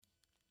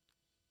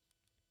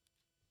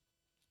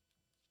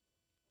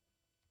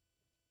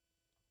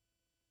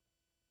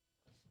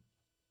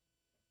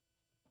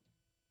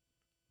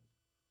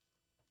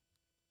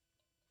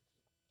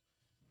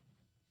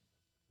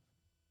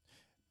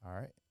All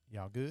right.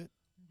 Y'all good?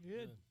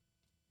 Good.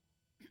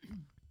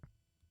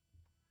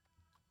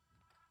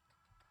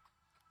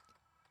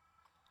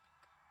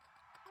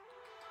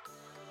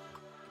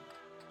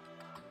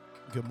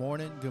 Good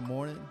morning. Good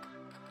morning.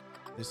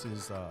 This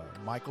is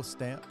Michael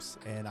Stamps,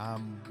 and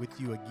I'm with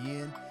you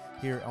again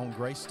here on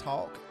Grace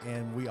Talk.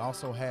 And we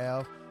also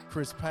have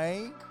Chris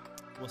Payne.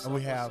 And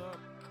we have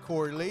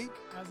Cory Lee.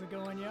 How's it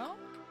going, y'all?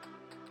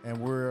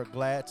 And we're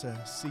glad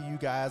to see you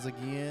guys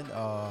again.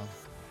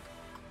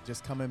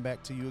 Just coming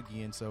back to you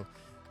again. So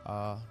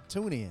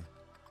tune in.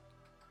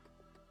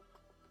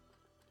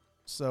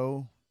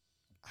 So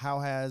how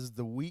has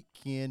the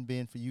weekend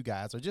been for you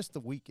guys, or just the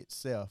week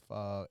itself?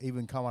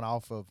 Even coming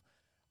off of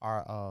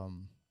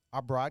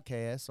our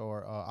broadcast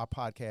or our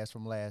podcast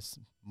from last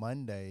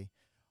Monday,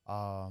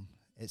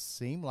 it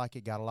seemed like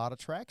it got a lot of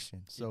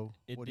traction. So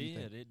what do you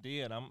think? It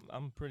did.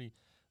 I'm pretty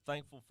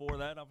thankful for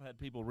that. I've had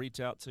people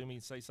reach out to me,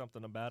 say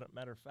something about it.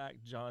 Matter of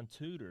fact, John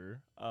Tudor,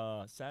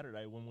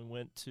 Saturday when we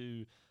went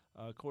to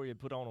Cory had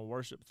put on a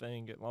worship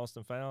thing at Lost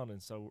and Found,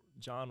 and so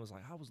John was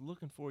like, I was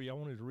looking for you. I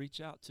wanted to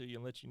reach out to you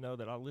and let you know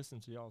that I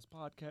listened to y'all's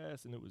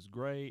podcast, and it was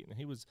great, and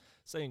he was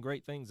saying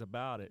great things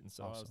about it, and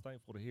so awesome. I was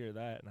thankful to hear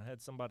that. And I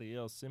had somebody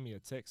else send me a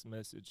text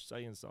message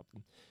saying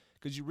something,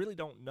 because you really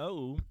don't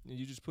know, and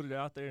you just put it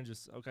out there and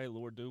just, okay,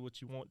 Lord, do what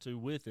you want to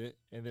with it,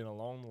 and then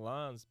along the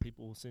lines,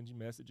 people will send you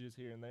messages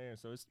here and there,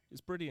 so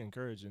it's pretty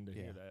encouraging to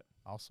hear that.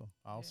 Awesome.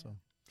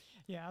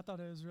 Yeah, I thought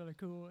it was really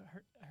cool.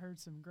 I heard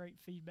some great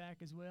feedback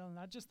as well, and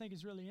I just think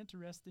it's really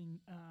interesting.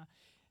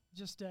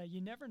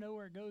 You never know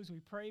where it goes.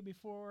 We pray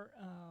before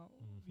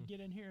we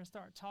get in here and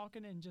start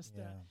talking, and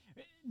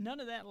none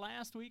of that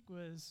last week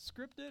was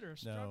scripted or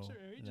structured.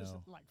 It just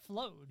like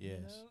flowed.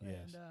 Yes, you know?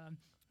 yes. And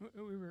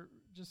we were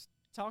just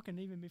talking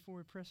even before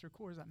we pressed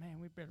record. I was like, man,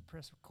 we better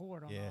press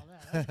record on all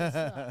that. That's good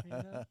stuff, you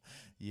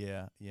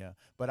know? Yeah.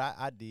 But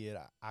I did.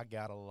 I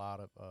got a lot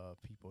of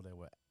people that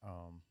were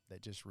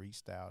that just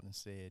reached out and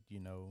said,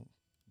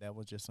 that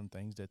was just some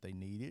things that they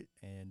needed,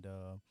 and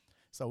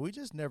so we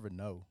just never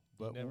know.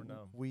 But you never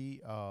know.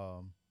 We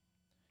our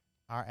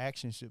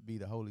action should be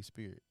the Holy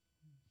Spirit.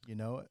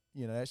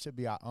 That should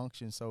be our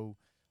unction. So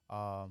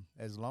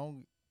as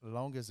long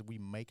as we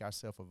make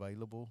ourselves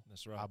available,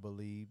 that's right. I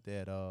believe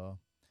that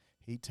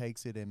He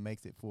takes it and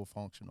makes it full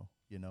functional,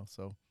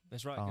 so.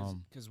 That's right,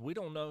 because we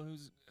don't know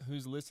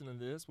who's listening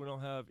to this. We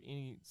don't have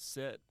any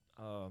set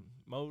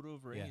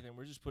motive or anything.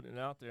 We're just putting it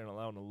out there and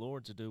allowing the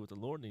Lord to do what the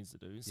Lord needs to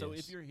do. So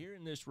if you're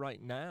hearing this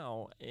right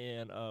now,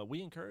 and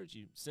we encourage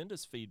you, send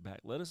us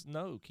feedback. Let us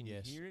know. Can you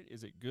hear it?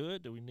 Is it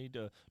good? Do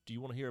you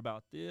want to hear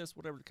about this?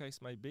 Whatever the case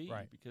may be,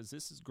 right. Because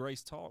this is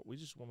Grace Talk. We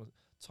just want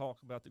to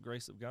talk about the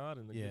grace of God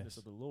and the goodness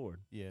of the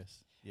Lord.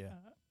 Yes, yeah.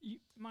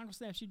 Michael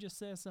Stamps, you just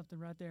said something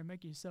right there,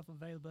 make yourself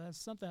available. That's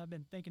something I've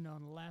been thinking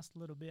on the last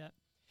little bit.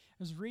 I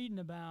was reading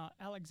about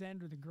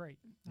Alexander the Great.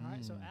 All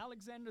right, so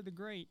Alexander the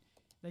Great,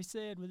 they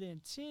said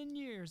within 10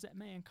 years that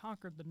man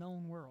conquered the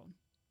known world.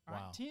 All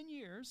right, 10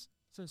 years,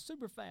 so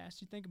super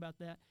fast. You think about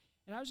that.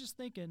 And I was just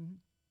thinking,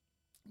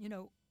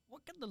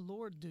 what could the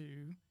Lord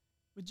do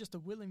with just a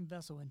willing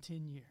vessel in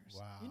 10 years?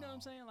 Wow. You know what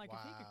I'm saying? Like if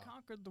he could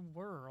conquer the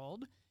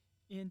world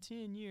in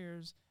 10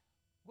 years,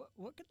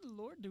 what could the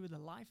Lord do with a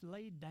life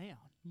laid down?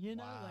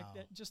 Like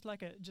that, just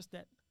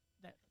that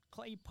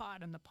clay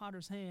pot in the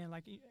potter's hand,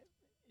 like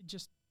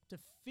just to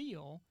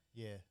feel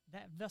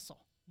that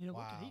vessel.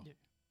 What could he do?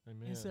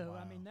 Amen. And so,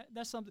 I mean,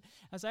 that's something.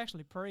 I was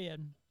actually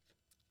praying.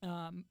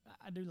 I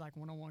do like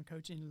one-on-one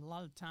coaching. And a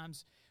lot of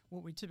times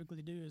what we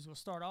typically do is we'll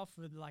start off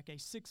with like a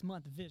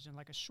 6-month vision,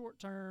 like a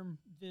short-term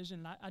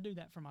vision. I do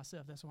that for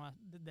myself. That's why I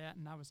did that.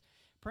 And I was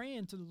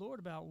praying to the Lord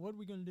about what are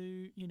we going to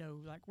do,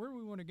 like where do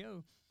we want to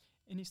go?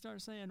 And he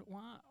started saying,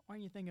 why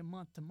aren't you thinking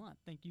month to month?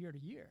 Think year to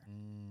year.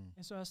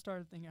 And so I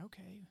started thinking,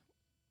 okay,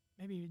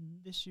 maybe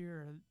this year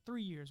or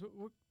 3 years.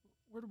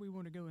 Where do we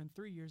want to go in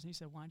 3 years? And he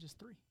said, why just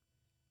 3?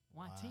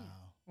 Why 10?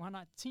 Why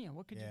not 10?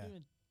 What could you do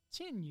in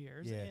 10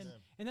 years? Yes.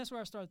 And that's where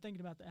I started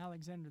thinking about the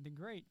Alexander the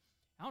Great.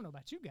 I don't know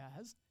about you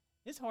guys.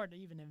 It's hard to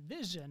even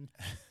envision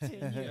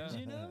 10 years,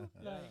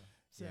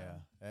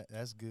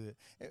 That's good.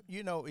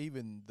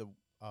 Even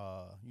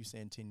you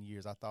saying 10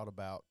 years, I thought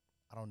about,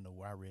 I don't know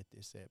where I read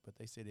this at, but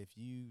they said if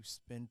you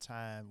spend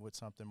time with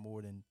something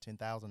more than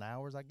 10,000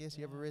 hours, I guess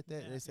you ever read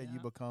that? They said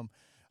you become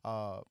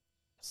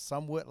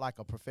somewhat like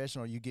a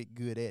professional, you get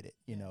good at it,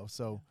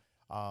 so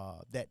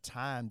that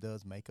time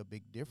does make a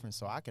big difference.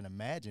 So I can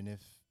imagine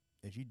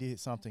if you did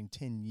something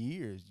 10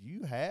 years,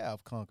 you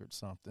have conquered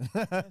something.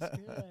 That's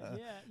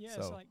good. Yeah.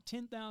 So, it's like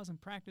 10,000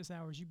 practice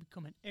hours, you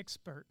become an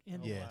expert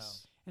in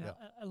yes. And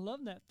I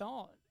love that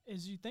thought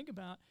as you think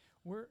about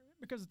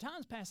because the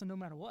time's passing no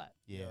matter what.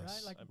 Yes.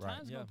 Right? Like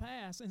time's going to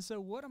pass. And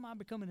so what am I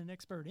becoming an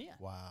expert in?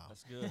 Wow.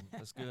 That's good.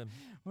 That's good.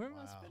 Where am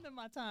I spending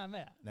my time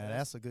at? Now,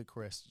 that's a good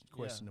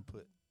question to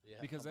put. Yeah,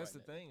 because that's the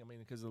thing. I mean,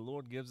 because the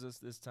Lord gives us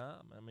this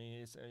time. I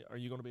mean, are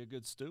you going to be a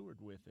good steward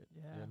with it?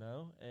 Yeah.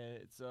 And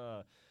it's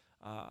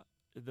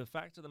the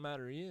fact of the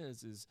matter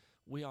is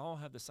we all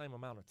have the same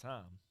amount of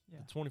time,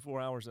 24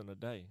 hours in a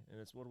day,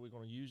 and it's what are we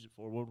going to use it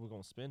for? What are we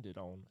going to spend it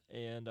on?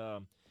 And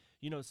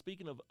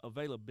speaking of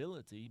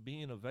availability,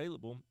 being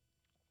available,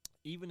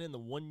 even in the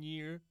 1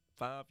 year,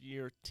 5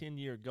 year,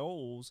 10-year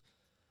goals,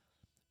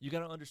 you got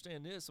to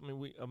understand this. I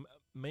mean, a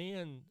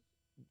man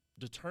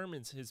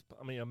determines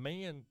a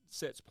man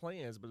sets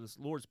plans, but it's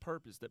Lord's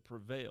purpose that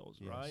prevails,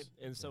 Yes. right?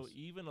 And so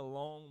even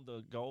along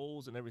the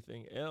goals and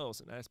everything else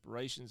and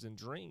aspirations and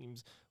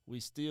dreams, we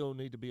still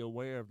need to be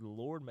aware of the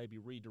Lord maybe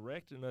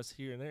redirecting us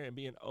here and there and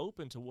being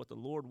open to what the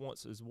Lord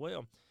wants as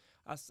well.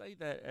 I say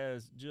that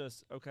as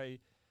just, okay,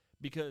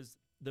 because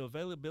the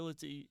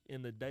availability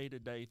in the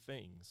day-to-day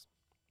things,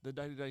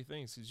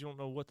 because you don't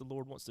know what the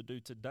Lord wants to do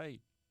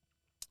today.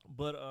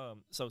 But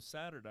so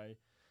Saturday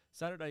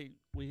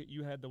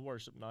you had the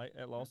worship night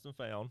at Lost and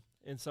Found,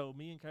 and so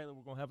me and Kayla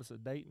were gonna have us a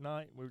date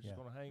night. We were just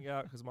gonna hang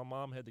out because my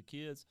mom had the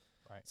kids.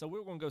 Right. So we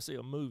were gonna go see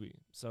a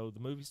movie. So the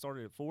movie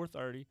started at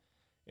 4:30,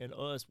 and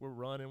we're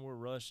running, we're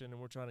rushing,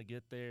 and we're trying to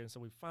get there. And so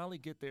we finally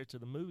get there to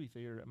the movie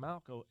theater at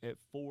Malco at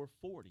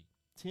 4:40,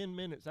 10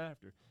 minutes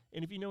after.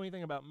 And if you know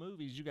anything about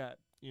movies, you got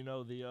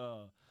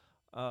the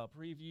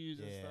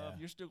previews and stuff,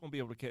 you're still going to be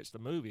able to catch the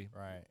movie.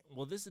 Right.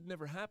 Well, this had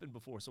never happened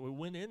before. So we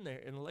went in there,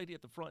 and the lady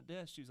at the front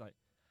desk, she was like,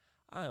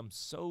 I am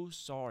so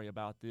sorry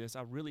about this.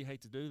 I really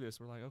hate to do this.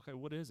 We're like, okay,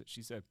 what is it?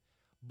 She said,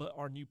 but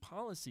our new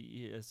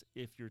policy is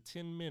if you're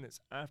 10 minutes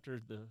after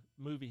the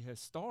movie has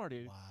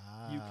started,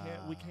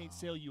 we can't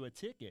sell you a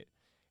ticket.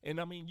 And,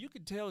 I mean, you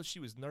could tell she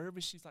was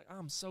nervous. She's like,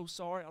 I'm so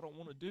sorry. I don't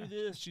want to do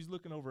this. She's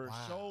looking over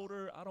her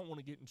shoulder. I don't want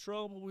to get in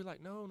trouble. We're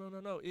like,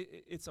 no.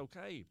 It's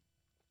okay.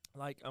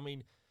 Like, I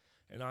mean,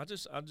 and I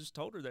just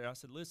told her there, I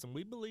said, listen,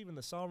 we believe in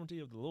the sovereignty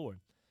of the Lord.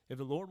 If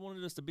the Lord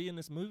wanted us to be in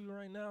this movie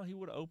right now, he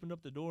would have opened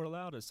up the door,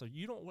 allowed us. So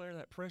you don't wear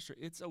that pressure.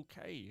 It's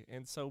okay.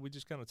 And so we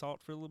just kind of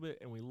talked for a little bit,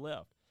 and we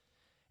left.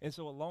 And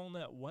so along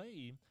that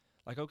way,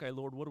 like, okay,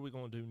 Lord, what are we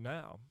going to do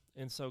now?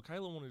 And so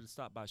Kayla wanted to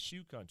stop by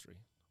Shoe Country.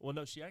 Well,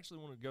 no, she actually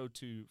wanted to go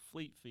to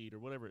Fleet Feet or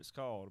whatever it's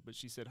called. But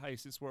she said, hey,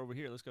 since we're over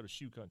here, let's go to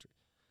Shoe Country.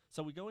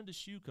 So we go into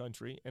Shoe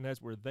Country, and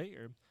as we're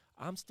there,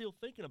 I'm still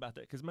thinking about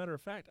that. Because, matter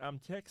of fact, I'm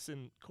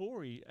texting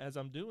Cory as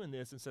I'm doing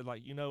this and said,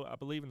 like, I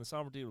believe in the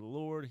sovereignty of the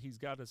Lord. He's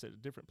got us at a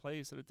different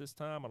place at this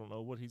time. I don't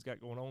know what he's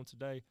got going on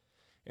today.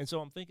 And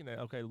so I'm thinking that,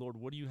 okay, Lord,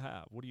 what do you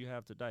have? What do you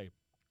have today?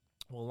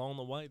 Well, along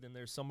the way, then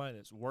there's somebody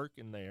that's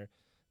working there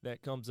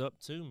that comes up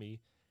to me,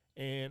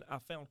 and I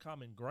found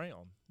common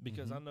ground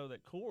because I know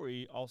that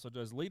Cory also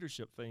does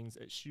leadership things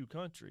at Shoe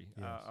Country.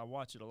 Yes. I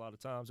watch it a lot of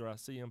times, or I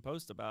see him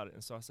post about it.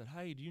 And so I said,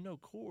 hey, do you know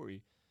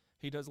Cory?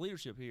 He does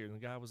leadership here. And the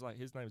guy was like,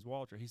 his name's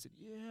Walter. He said,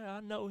 yeah,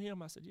 I know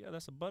him. I said, yeah,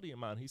 that's a buddy of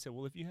mine. He said,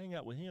 well, if you hang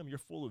out with him, you're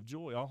full of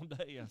joy all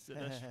day. I said,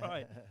 that's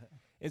right.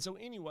 And so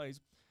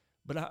anyways,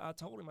 but I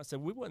told him, I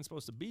said, we wasn't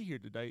supposed to be here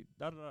today.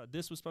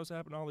 This was supposed to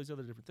happen, all these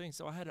other different things.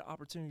 So I had an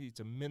opportunity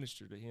to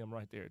minister to him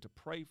right there, to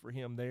pray for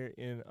him there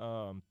in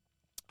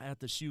at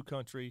the Shoe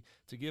Country,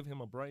 to give him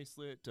a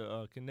bracelet,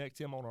 to connect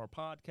him on our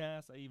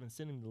podcast. I even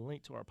sent him the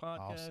link to our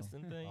podcast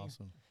and things,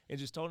 and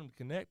just told him to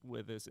connect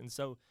with us. And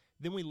so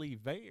then we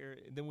leave there,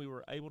 and then we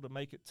were able to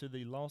make it to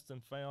the Lost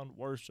and Found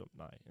worship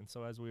night. And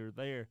so as we were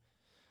there,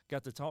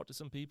 got to talk to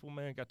some people,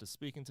 man, got to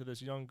speaking to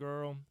this young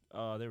girl.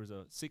 There was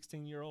a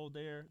 16-year-old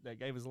there that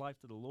gave his life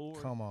to the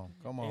Lord. Come on.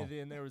 And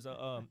then there was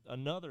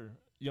another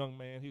young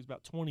man. He was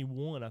about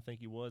 21, I think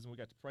he was, and we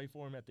got to pray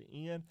for him at the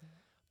end.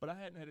 But I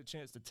hadn't had a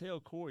chance to tell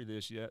Cory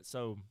this yet,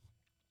 so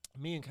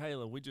me and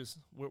Kayla,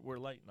 we're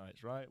late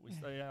nights, right? We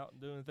stay out and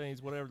doing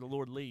things, whatever the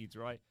Lord leads,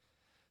 right?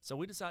 So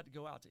we decided to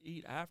go out to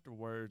eat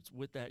afterwards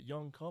with that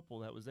young couple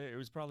that was there. It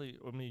was probably,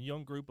 a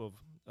young group of,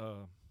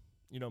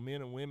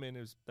 men and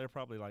women. They're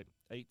probably like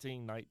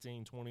 18,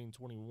 19, 20, and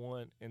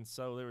 21. And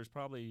so there was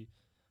probably,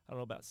 I don't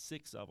know, about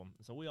 6 of them.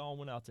 So we all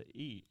went out to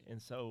eat.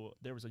 And so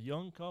there was a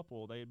young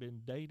couple. They had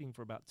been dating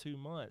for about 2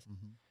 months.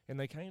 And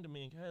they came to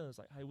me and Kayla was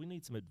like, hey, we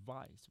need some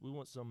advice. We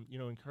want some,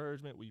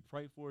 encouragement. Will you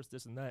pray for us,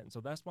 this and that? And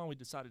so that's why we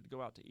decided to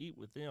go out to eat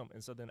with them.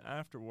 And so then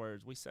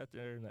afterwards, we sat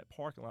there in that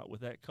parking lot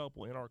with that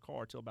couple in our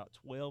car till about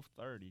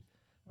 12:30.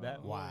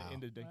 That morning in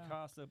the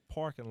DeCasa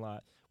parking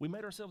lot. We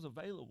made ourselves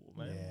available,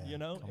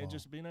 man, and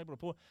just being able to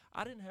pour.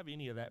 I didn't have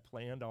any of that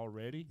planned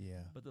already,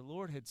 but the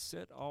Lord had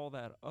set all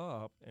that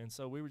up, and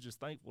so we were just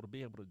thankful to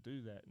be able to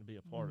do that and be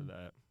a part of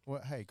that.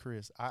 Well, hey,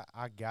 Chris,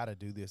 I got to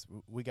do this.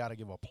 We got to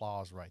give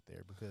applause right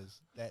there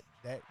because that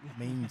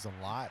means a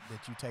lot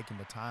that you taking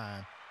the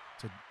time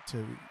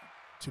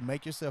to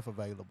make yourself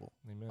available.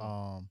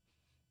 Amen.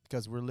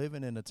 Because we're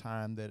living in a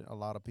time that a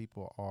lot of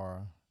people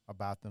are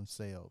about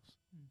themselves.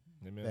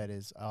 Amen. That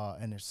is,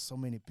 and there's so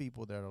many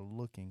people that are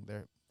looking.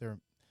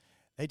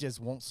 They just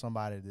want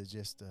somebody to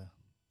just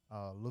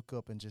look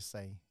up and just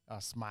say,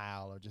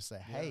 smile or just say,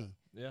 "Hey,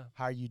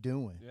 how are you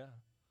doing?" Yeah.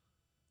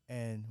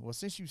 And well,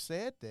 since you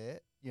said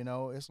that,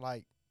 it's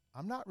like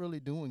I'm not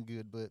really doing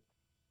good, but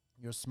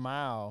your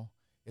smile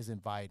is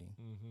inviting,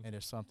 and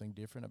there's something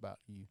different about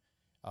you.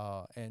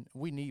 And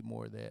we need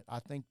more of that.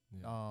 I think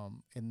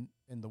in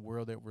the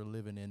world that we're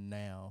living in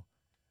now,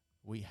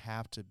 we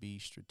have to be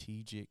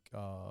strategic,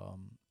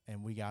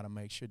 and we got to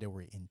make sure that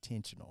we're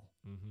intentional.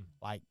 Mm-hmm.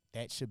 Like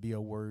that should be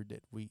a word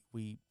that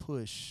we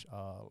push.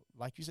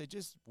 Like you said,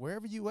 just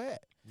wherever you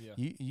at. Yeah.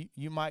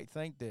 You might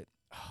think that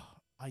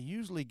I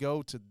usually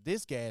go to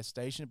this gas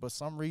station, but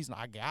some reason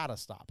I gotta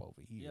stop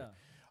over here.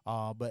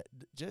 Yeah. But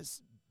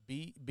just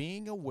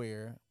being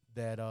aware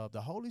that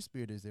the Holy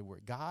Spirit is there, where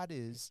God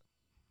is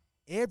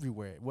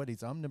everywhere. What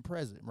He's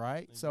omnipresent,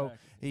 right? Exactly, So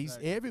He's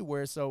exactly.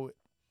 everywhere. So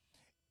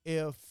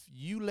if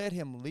you let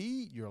Him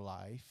lead your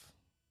life,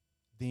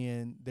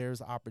 then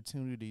there's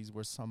opportunities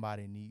where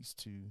somebody needs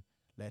to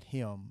let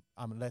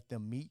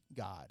them meet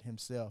God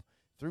Himself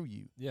through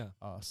you. Yeah.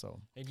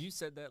 And you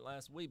said that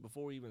last week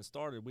before we even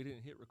started. We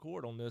didn't hit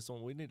record on this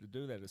one. We need to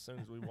do that as soon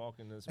as we walk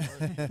in this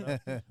room. You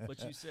know?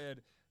 But you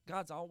said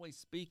God's always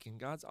speaking.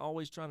 God's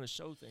always trying to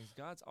show things.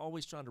 God's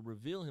always trying to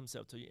reveal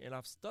Himself to you. And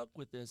I've stuck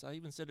with this. I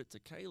even said it to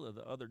Kayla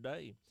the other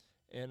day,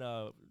 and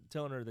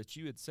telling her that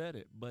you had said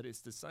it. But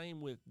it's the same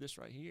with this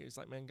right here. It's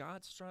like, man,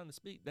 God's trying to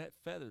speak. That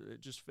feather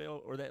that just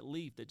fell, or that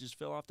leaf that just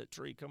fell off that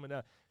tree coming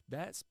down,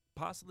 that's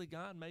possibly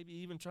God maybe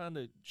even trying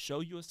to show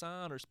you a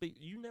sign or speak.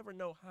 You never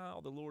know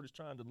how the Lord is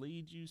trying to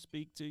lead you,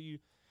 speak to you.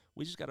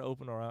 We just got to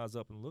open our eyes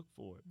up and look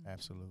for it.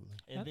 absolutely.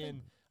 And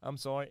then, I'm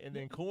sorry, and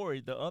then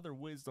Cory, the other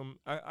wisdom,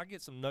 I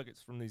get some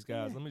nuggets from these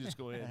guys. Let me just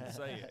go ahead and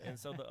say it. And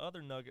so the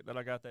other nugget that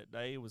I got that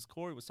day was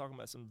Cory was talking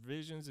about some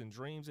visions and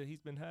dreams that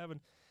he's been having.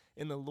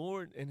 And the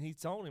Lord, and He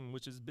told him,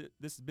 which is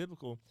this is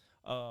biblical,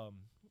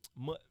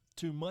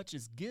 too much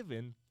is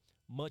given,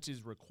 much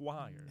is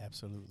required.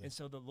 Absolutely. And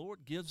so the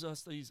Lord gives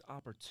us these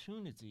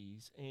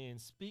opportunities and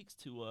speaks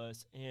to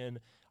us. And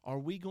are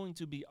we going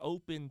to be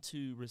open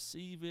to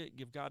receive it,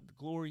 give God the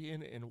glory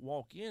in it, and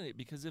walk in it?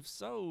 Because if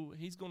so,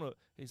 He's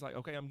like,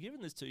 okay, I'm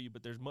giving this to you,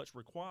 but there's much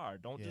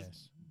required. Don't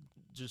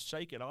just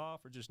shake it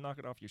off or just knock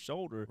it off your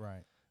shoulder.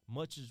 Right.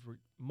 Much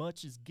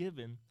is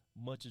given,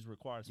 much is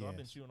required. So I've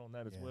been chewing on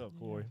that as well,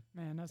 Cory.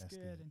 Yeah, man, that's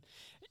good. And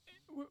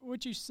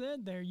what you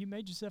said there, you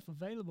made yourself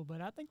available,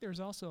 but I think there's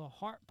also a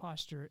heart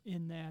posture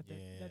in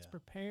that's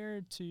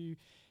prepared to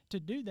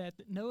do that,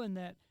 knowing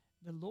that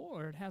the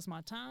Lord has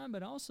my time,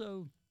 but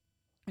also,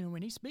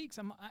 when He speaks,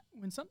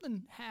 when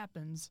something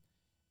happens,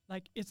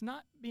 like it's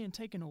not being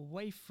taken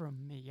away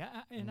from me.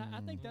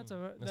 I think that's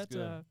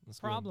a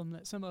problem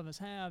that some of us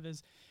have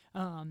is,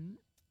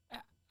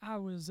 I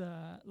was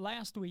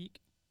last week,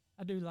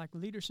 I do like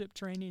leadership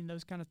training and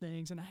those kind of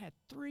things, and I had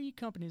 3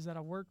 companies that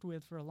I worked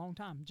with for a long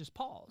time just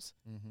pause.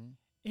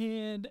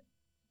 Mm-hmm.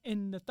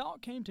 And the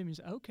thought came to me,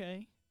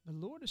 okay, the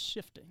Lord is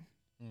shifting.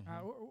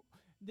 Mm-hmm.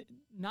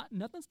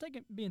 Nothing's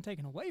being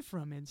taken away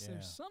from me. So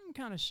there's some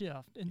kind of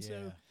shift. And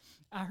so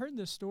I heard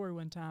this story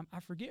one time. I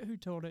forget who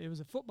told it. It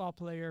was a football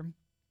player,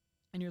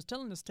 and he was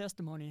telling his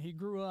testimony. He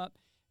grew up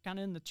kind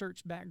of in the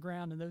church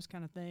background and those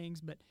kind of things,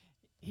 but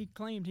he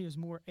claimed he was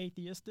more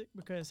atheistic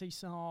because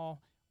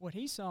what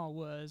he saw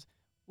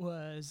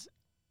was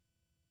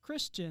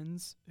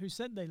Christians who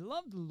said they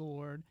loved the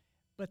Lord,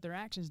 but their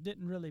actions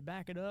didn't really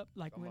back it up.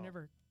 Like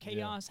whenever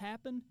chaos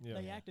happened,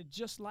 they acted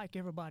just like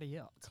everybody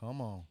else. Come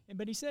on.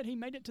 But he said he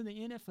made it to the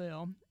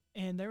NFL,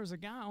 and there was a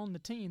guy on the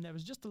team that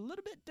was just a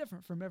little bit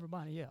different from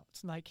everybody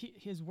else. Like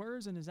his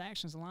words and his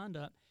actions lined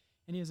up,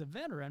 and he was a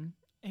veteran.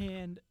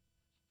 And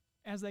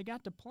as they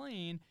got to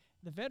playing,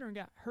 the veteran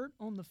got hurt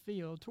on the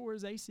field, tore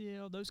his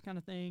ACL, those kind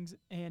of things,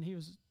 and he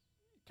was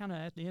kind of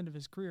at the end of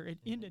his career. It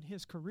ended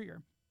his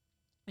career.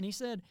 And he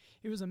said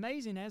it was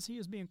amazing as he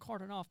was being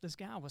carted off, this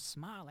guy was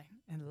smiling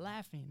and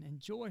laughing and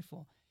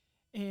joyful.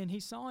 And he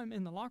saw him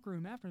in the locker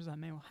room after. He's like,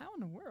 man, well, how in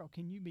the world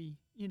can you be,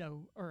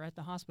 or at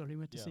the hospital, he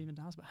went to see him at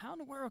the hospital. How in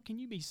the world can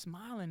you be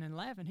smiling and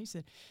laughing? He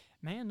said,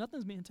 man,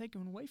 nothing's being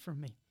taken away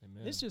from me.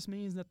 Amen. This just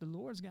means that the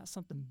Lord's got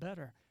something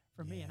better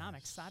for me, and I'm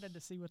excited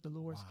to see what the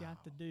Lord's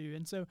got to do.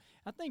 And so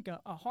I think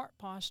a heart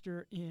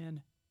posture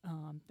in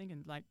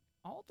thinking like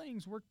all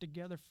things work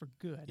together for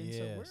good. And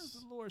so where's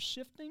the Lord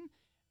shifting?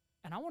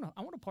 And I want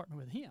to partner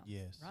with Him.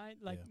 Yes. Right?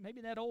 Like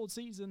maybe that old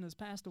season has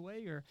passed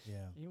away, or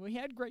we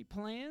had great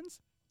plans,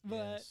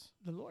 but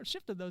the Lord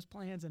shifted those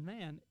plans. And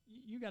man,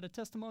 you got a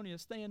testimony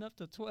of staying up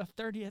to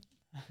 12:30.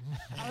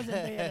 I was in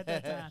bed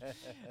at that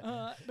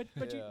time.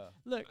 But you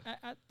look,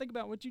 I think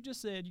about what you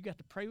just said. You got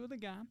to pray with a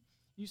guy.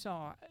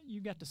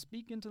 You got to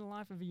speak into the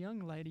life of a young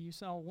lady. You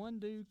saw one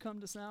dude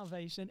come to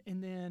salvation,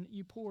 and then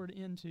you poured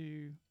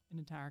into an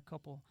entire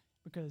couple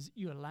because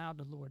you allowed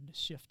the Lord to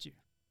shift you.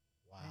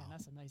 Wow. Man,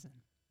 that's amazing.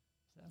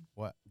 So.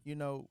 What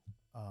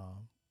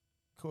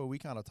Cory, we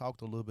kind of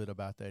talked a little bit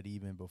about that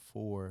even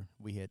before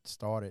we had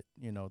started,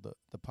 the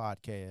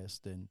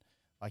podcast, and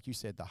like you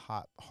said, the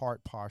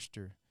heart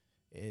posture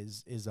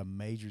is a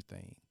major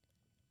thing,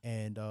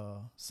 and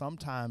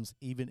sometimes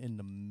even in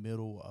the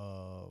middle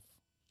of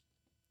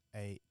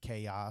a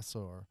chaos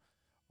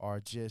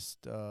or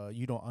just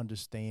you don't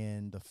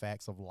understand the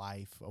facts of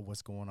life or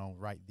what's going on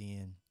right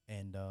then,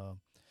 and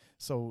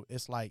so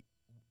it's like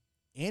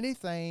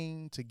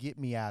anything to get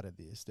me out of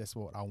this. That's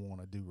what I want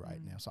to do right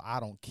now. So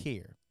I don't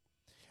care,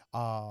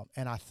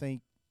 and I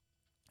think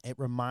it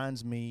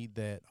reminds me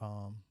that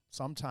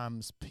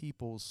sometimes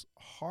people's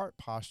heart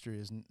posture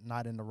is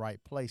not in the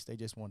right place. They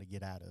just want to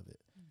get out of it.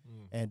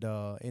 And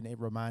it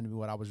reminded me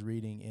what I was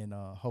reading in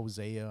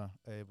Hosea.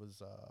 It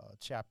was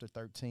chapter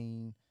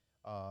 13,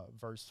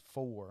 verse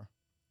 4,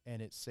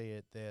 and it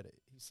said that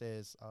he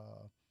says,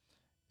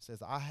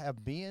 I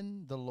have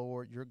been the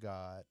Lord your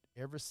God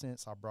ever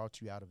since I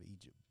brought you out of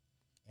Egypt.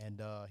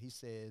 And he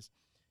says,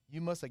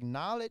 you must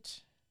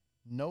acknowledge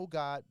no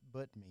God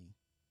but me,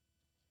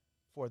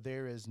 for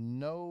there is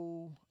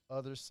no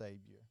other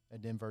Savior.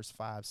 And then verse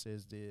 5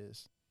 says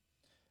this,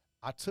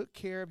 I took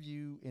care of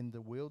you in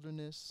the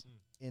wilderness,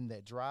 in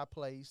that dry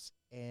place,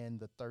 and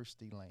the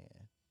thirsty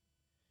land.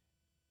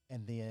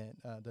 And then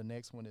the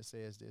next one, it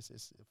says this,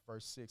 is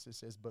verse 6, it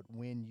says, but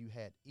when you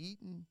had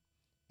eaten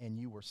and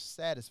you were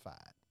satisfied,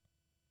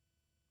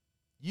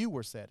 you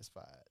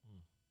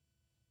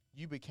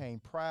became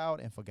proud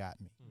and forgot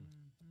me.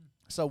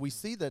 So we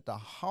see that the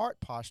heart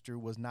posture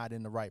was not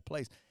in the right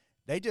place.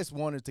 They just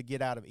wanted to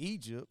get out of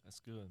Egypt. That's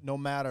good. No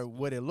matter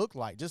what it looked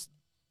like. Just,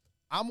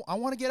 I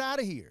want to get out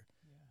of here.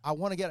 I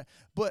want to get,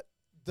 but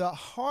the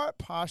heart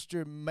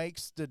posture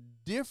makes the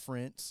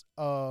difference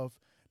of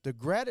the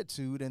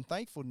gratitude and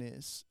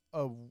thankfulness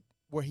of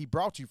where he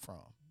brought you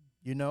from,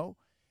 you know?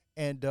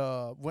 And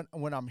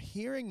when I'm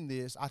hearing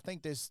this, I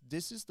think this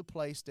is the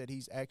place that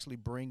he's actually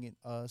bringing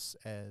us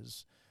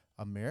as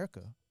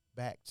America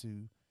back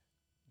to,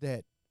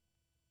 that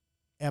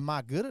am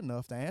I good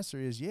enough? The answer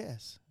is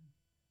yes.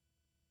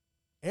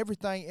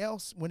 Everything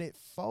else, when it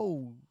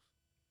folds,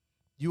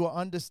 you will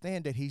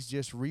understand that he's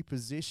just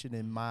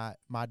repositioning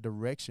my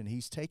direction.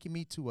 He's taking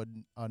me to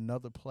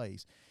another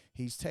place.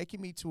 He's taking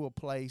me to a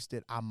place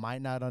that I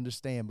might not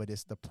understand, but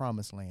it's the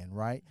promised land,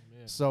 right?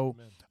 Amen. So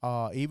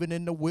even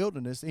in the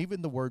wilderness,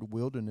 even the word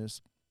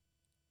wilderness,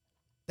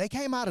 they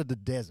came out of the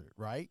desert,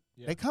 right?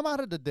 Yeah. They come out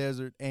of the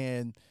desert,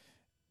 and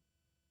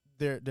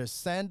their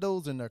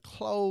sandals and their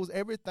clothes,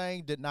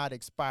 everything did not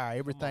expire.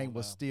 Everything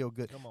was still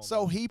good.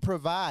 So he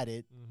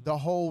provided the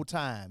whole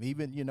time.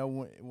 Even, you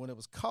know, when it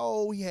was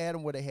cold, he had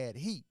them where they had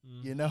heat,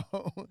 you know.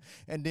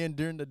 And then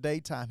during the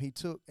daytime, he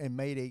took and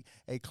made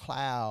a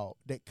cloud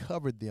that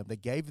covered them,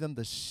 that gave them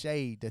the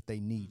shade that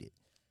they needed.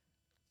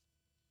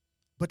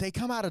 But they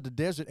come out of the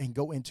desert and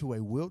go into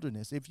a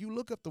wilderness. If you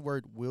look up the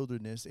word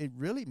wilderness, it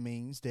really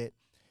means that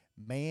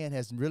man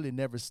has really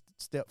never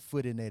stepped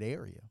foot in that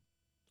area.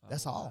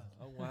 That's all.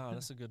 Oh wow,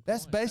 that's a good point.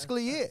 That's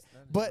basically it.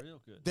 But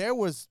there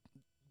was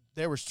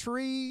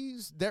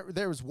trees,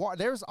 there was water,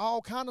 there was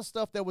all kind of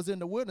stuff that was in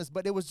the wilderness,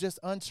 but it was just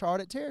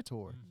uncharted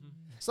territory.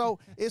 So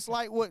it's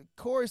like what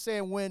Cory's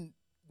saying,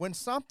 when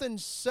something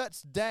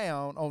shuts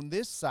down on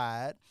this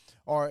side,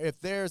 or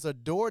if there's a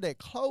door that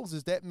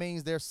closes, that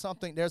means there's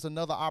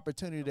another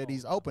opportunity that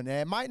he's opened. And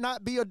it might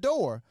not be a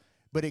door,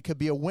 but it could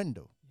be a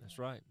window. That's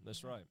right.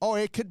 That's right. Or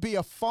it could be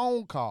a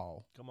phone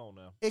call. Come on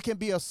now. It can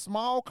be a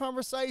small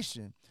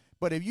conversation.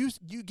 But if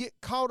you get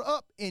caught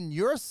up in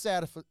your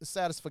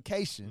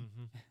satisfaction,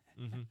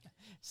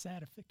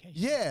 satisfaction,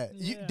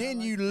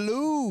 then you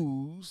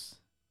lose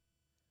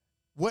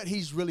what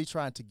he's really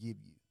trying to give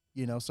you.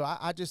 You know, so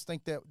I just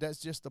think that's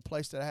just the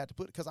place that I had to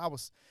put it,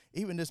 because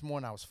even this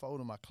morning I was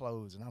folding my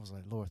clothes and I was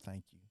like, Lord,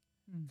 thank you.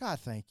 God,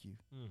 thank you.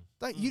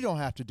 You don't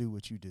have to do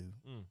what you do.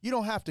 You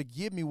don't have to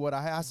give me what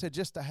I have. I said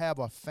just to have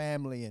a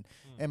family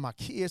and my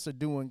kids are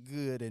doing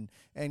good.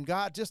 And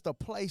God, just a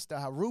place to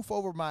have a roof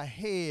over my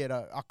head,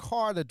 a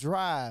car to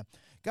drive.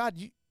 God,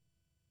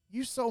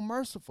 you're so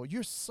merciful.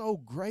 You're so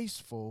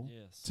graceful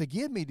to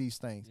give me these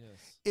things. Yes.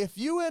 If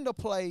you in a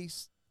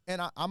place,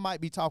 and I might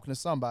be talking to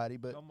somebody,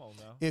 but come on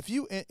now. If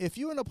you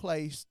in a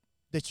place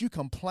that you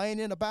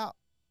complaining about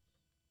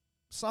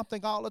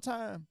something all the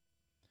time,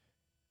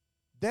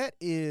 that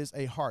is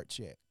a heart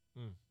check.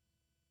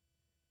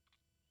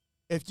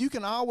 If you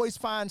can always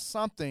find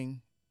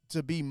something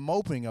to be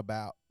moping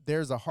about,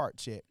 there's a heart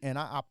check. And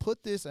I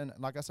put this, and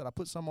like I said, I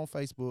put some on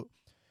Facebook.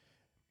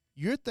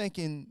 You're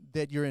thinking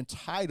that your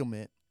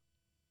entitlement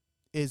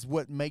is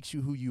what makes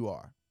you who you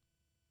are.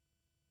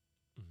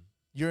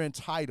 Your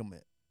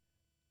entitlement.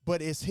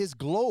 But it's his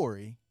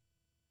glory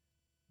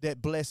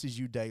that blesses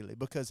you daily,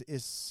 because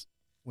it's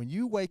when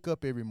you wake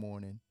up every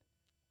morning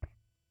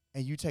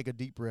and you take a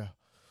deep breath,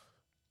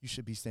 you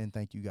should be saying,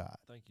 thank you, God.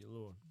 Thank you,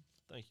 Lord.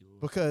 Thank you,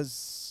 Lord.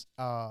 Because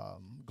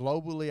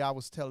globally, I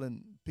was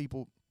telling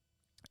people,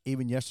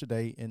 even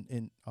yesterday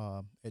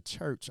at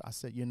church, I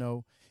said, you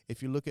know,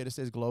 if you look at it, it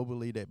says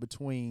globally that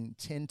between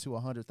 10 to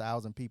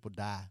 100,000 people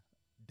die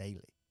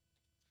daily.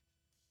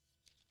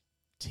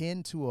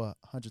 10 to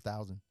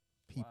 100,000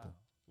 people.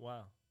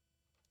 Wow.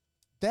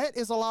 That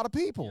is a lot of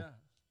people.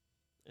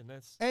 Yeah. And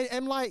that's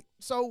and like,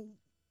 so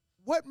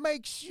what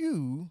makes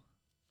you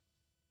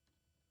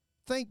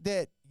think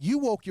that you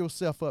woke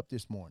yourself up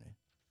this morning?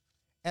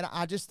 And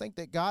I just think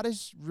that God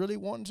is really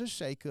wanting to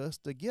shake us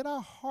to get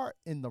our heart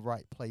in the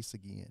right place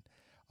again.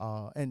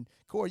 And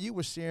Cory, you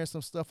were sharing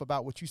some stuff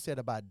about what you said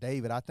about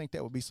David. I think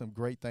that would be some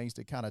great things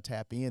to kind of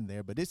tap in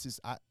there. But this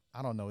is, I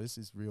don't know, this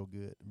is real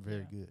good,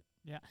 very good.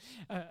 Yeah.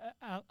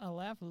 I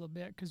laugh a little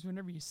bit because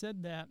whenever you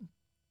said that,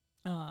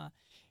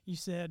 you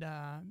said,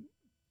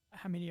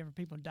 how many ever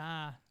people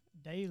die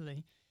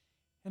daily.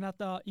 And I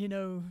thought, you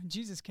know,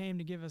 Jesus came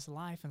to give us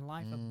life and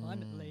life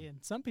abundantly. And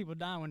some people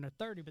die when they're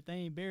 30, but they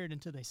ain't buried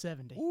until they're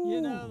 70. Ooh,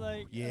 you know,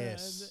 like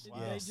yes,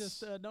 they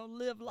just don't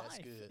live life.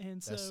 That's good.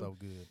 And That's so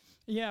good.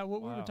 Yeah,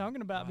 what we were Wow.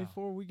 talking about Wow.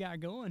 before we got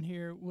going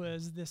here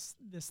was this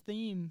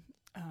theme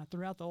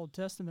throughout the Old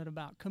Testament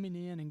about coming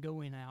in and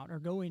going out, or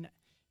going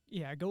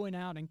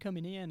out and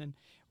coming in. And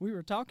we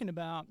were talking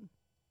about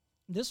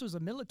this was a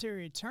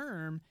military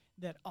term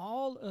that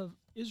all of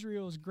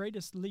Israel's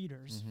greatest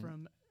leaders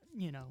from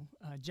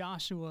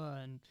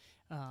Joshua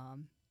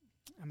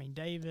and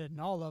David and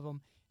all of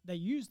them, they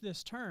used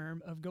this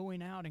term of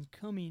going out and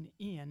coming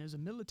in as a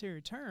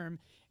military term.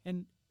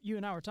 And you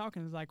and I were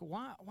talking, it's like,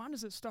 why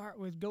does it start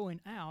with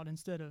going out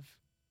instead of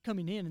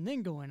coming in and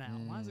then going out?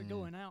 Why is it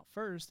going out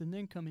first and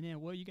then coming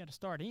in? Well, you got to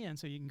start in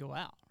so you can go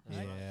out,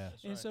 right? Yeah.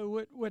 And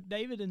so what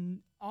David and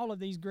all of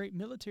these great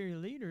military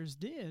leaders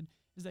did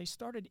is they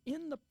started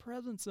in the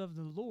presence of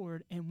the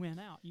Lord and went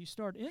out. You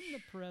start in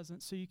the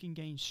presence so you can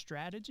gain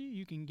strategy,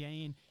 you can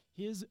gain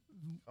his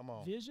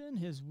vision,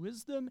 his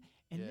wisdom,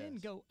 and then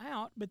go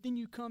out. But then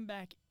you come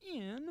back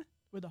in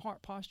with a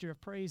heart posture of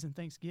praise and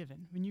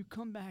thanksgiving. When you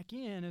come back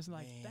in, it's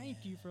like,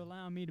 thank you for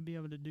allowing me to be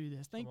able to do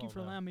this. Thank you for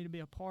allowing me to be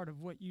a part of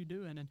what you're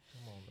doing. And,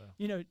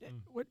 you know,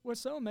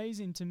 what's so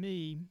amazing to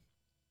me,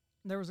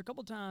 there was a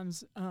couple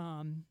times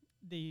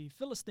the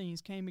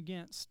Philistines came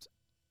against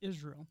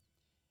Israel.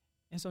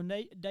 And so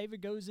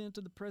David goes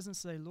into the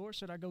presence and say, Lord,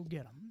 should I go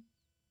get them?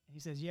 And he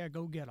says, yeah,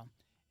 go get them.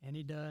 And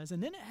he does.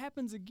 And then it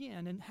happens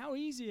again. And how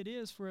easy it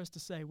is for us to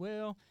say,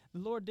 well, the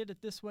Lord did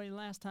it this way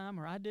last time,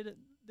 or I did it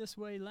this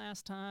way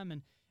last time,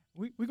 and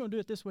we're going to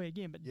do it this way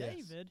again. But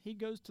David, he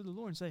goes to the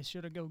Lord and says,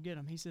 should I go get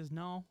them? He says,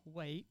 no,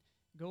 wait.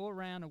 Go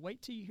around and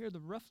wait till you hear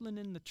the ruffling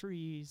in the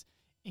trees,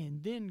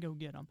 and then go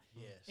get them.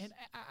 Yes. And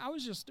I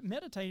was just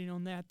meditating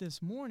on that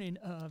this morning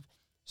of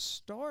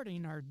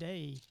starting our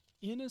day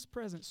in his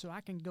presence so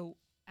I can go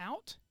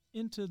out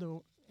into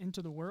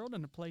the world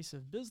and the place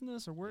of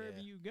business or wherever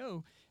you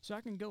go, so I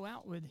can go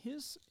out with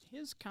his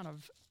kind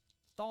of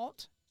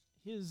thought,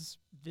 his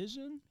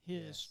vision,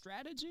 his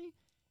strategy,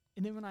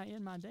 and then when I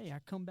end my day, I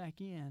come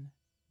back in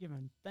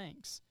giving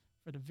thanks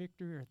for the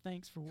victory or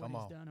thanks for what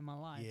he's done in my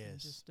life. Yes. And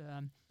just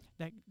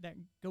that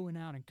going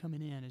out and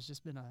coming in has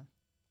just been a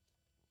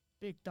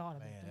big thought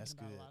I've been thinking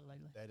about a lot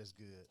lately. That is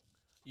good.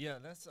 Yeah,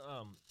 that's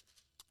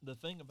the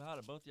thing about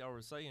it. Both y'all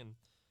were saying,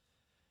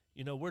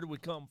 you know, where do we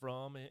come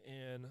from,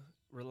 and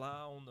rely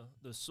on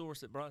the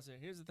source that brought us here.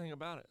 Here's the thing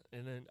about it,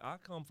 and then I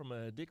come from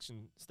an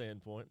addiction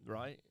standpoint,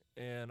 right?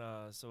 And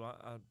so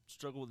I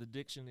struggled with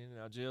addiction in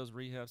our jails,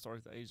 rehab,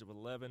 started at the age of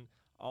 11.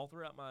 All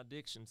throughout my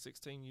addiction,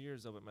 16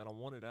 years of it, man, I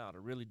wanted out. I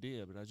really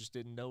did, but I just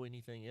didn't know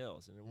anything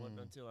else. And it wasn't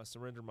until I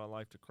surrendered my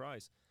life to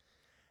Christ.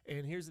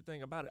 And here's the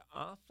thing about it.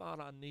 I thought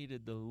I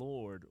needed the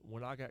Lord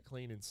when I got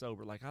clean and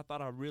sober. Like, I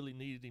thought I really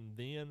needed him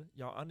then.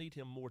 Y'all, I need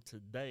him more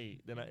today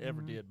than I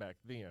ever did back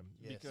then.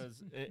 Yes.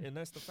 Because, and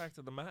that's the fact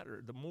of the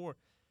matter. The more,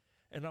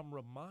 and I'm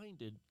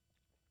reminded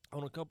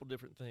on a couple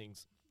different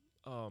things.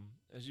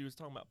 As you was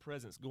talking about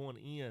presence, going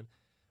in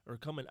or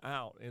coming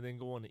out and then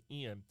going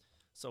in.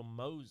 So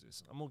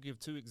Moses, I'm going to give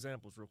two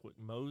examples real quick.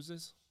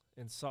 Moses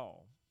and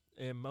Saul.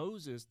 And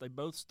Moses, they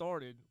both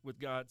started with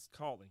God's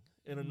calling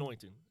and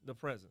anointing, the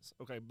presence.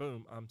 Okay,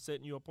 boom, I'm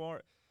setting you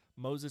apart.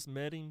 Moses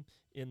met him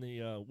in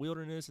the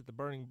wilderness at the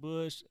burning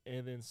bush,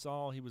 and then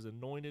Saul, he was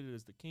anointed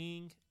as the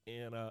king,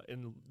 and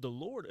the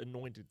Lord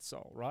anointed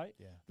Saul, right?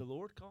 Yeah. The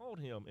Lord called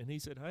him, and he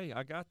said, hey,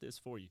 I got this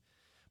for you.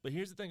 But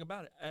here's the thing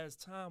about it. As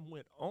time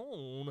went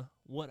on,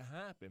 what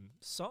happened?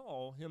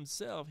 Saul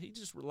himself, he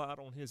just relied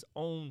on his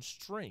own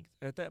strength.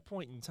 At that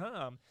point in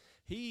time,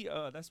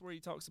 that's where he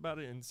talks about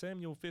it in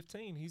Samuel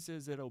 15. He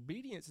says that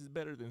obedience is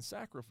better than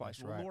sacrifice.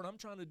 That's Well, right. Lord, I'm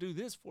trying to do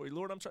this for you.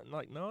 Lord, I'm trying.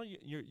 Like, no,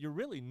 you're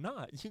really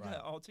not. You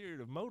got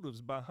ulterior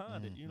motives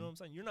behind it. You know what I'm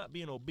saying? You're not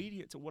being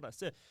obedient to what I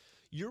said.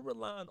 You're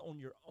relying on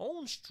your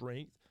own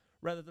strength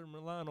rather than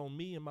relying on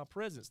me and my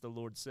presence, the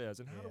Lord says.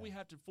 And how do we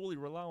have to fully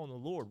rely on the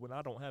Lord when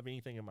I don't have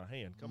anything in my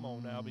hand? Come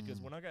on now, because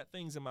when I got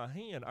things in my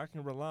hand, I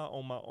can rely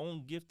on my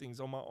own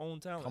giftings, on my own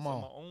talents, on my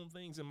own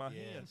things in my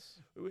hand,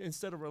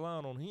 instead of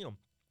relying on him.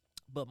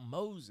 But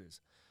Moses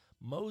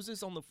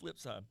on the flip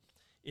side,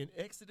 in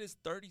Exodus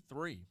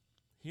 33,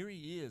 here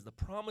he is, the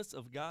promise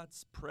of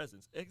God's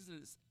presence.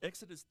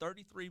 Exodus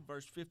 33,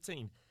 verse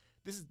 15.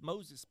 This is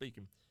Moses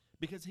speaking,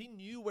 because he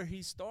knew where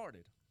he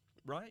started,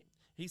 right?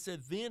 He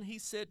said, then he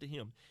said to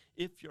him,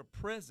 if your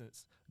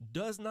presence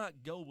does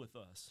not go with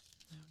us,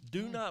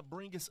 do not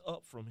bring us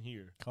up from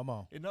here. Come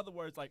on. In other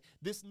words, like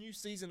this new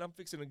season I'm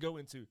fixing to go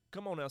into,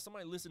 come on now,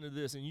 somebody listen to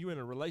this, and you're in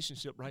a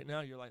relationship right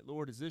now, you're like,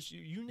 Lord, is this you?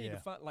 You need to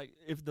find, like,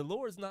 if the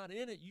Lord's not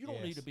in it, you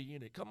don't need to be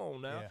in it. Come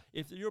on now.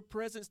 If your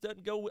presence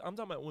doesn't go, I'm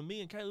talking about when me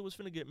and Kayla was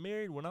finna get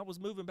married, when I was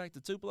moving back to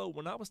Tupelo,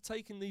 when I was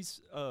taking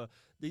these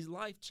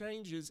life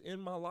changes in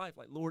my life,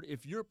 like, Lord,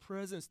 if your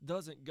presence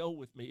doesn't go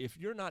with me, if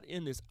you're not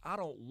in this, I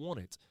don't want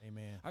it.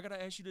 Amen. I got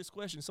to ask you this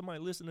question, somebody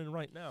listening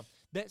right now.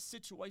 That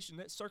situation,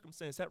 that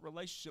circumstance, that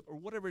relationship, or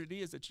whatever it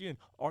is that you're in,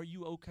 are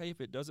you okay if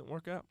it doesn't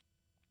work out?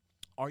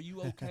 Are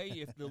you okay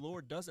if the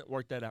Lord doesn't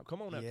work that out?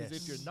 Come on now, because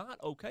if you're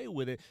not okay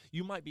with it,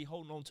 you might be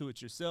holding on to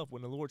it yourself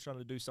when the Lord's trying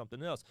to do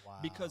something else. Wow.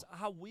 Because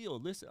I will.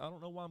 Listen, I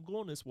don't know why I'm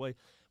going this way,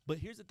 but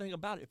here's the thing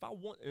about it. If I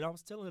want, and I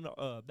was telling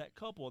that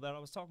couple that I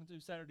was talking to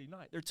Saturday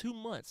night, they're 2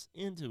 months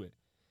into it.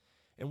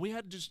 And we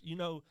had to just,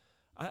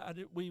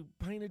 we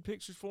painted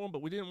pictures for them,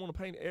 but we didn't want to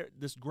paint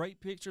this great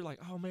picture like,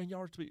 oh, man,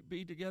 y'all are to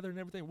be together and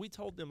everything. We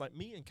told them, like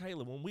me and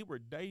Kayla, when we were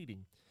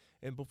dating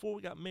and before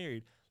we got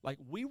married, like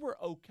we were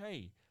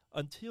okay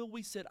until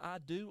we said I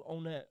do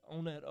on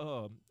that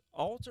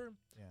altar.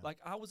 Yeah. Like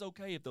I was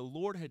okay if the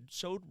Lord had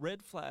showed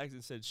red flags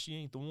and said she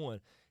ain't the one,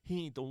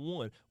 he ain't the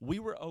one. We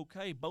were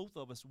okay, both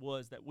of us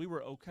was that we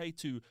were okay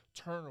to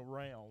turn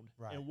around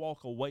and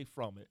walk away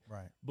from it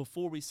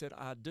before we said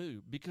I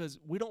do, because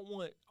we don't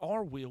want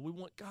our will, we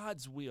want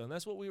God's will. And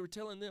that's what we were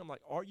telling them,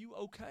 like, are you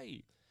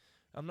okay?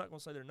 I'm not going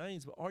to say their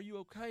names, but are you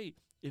okay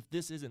if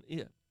this isn't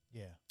it?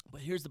 Yeah.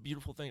 But here's the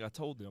beautiful thing I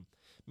told them.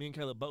 Me and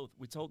Kayla both,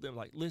 we told them,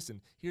 like, listen,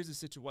 here's the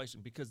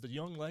situation. Because the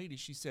young lady,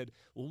 she said,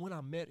 well, when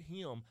I met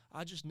him,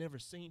 I just never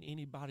seen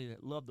anybody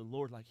that loved the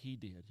Lord like he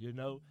did,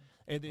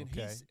 And then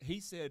he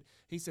said,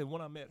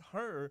 when I met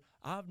her,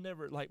 I've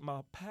never, like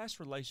my past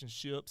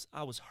relationships,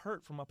 I was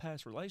hurt from my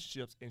past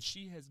relationships, and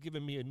she has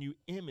given me a new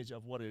image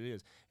of what it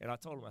is. And I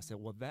told him, I said,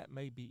 well, that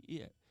may be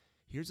it.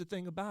 Here's the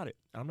thing about it.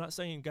 I'm not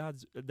saying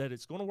that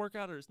it's going to work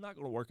out or it's not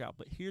going to work out,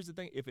 but here's the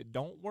thing. If it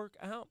don't work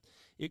out,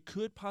 it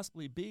could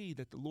possibly be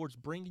that the Lord's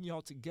bringing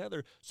y'all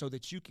together so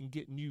that you can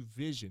get new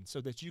vision, so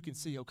that you can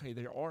see, okay,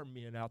 there are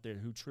men out there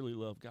who truly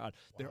love God.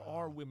 Wow. There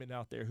are women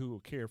out there who will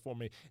care for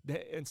me.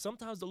 And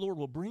sometimes the Lord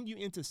will bring you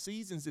into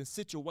seasons and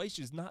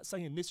situations, not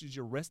saying this is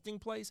your resting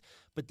place,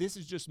 but this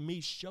is just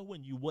me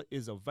showing you what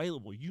is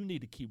available. You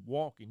need to keep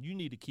walking. You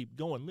need to keep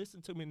going.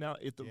 Listen to me now.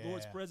 If the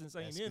Lord's presence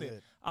ain't in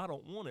it, I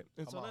don't want it.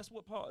 And so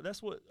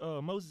that's what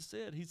Moses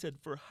said. He said,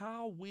 for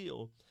how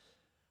will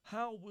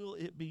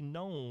it be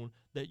known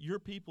that your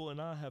people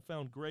and I have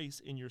found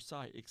grace in your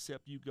sight,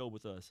 except you go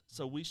with us?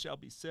 So we shall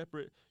be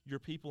separate, your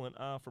people and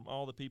I, from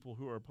all the people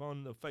who are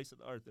upon the face of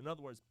the earth. In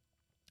other words,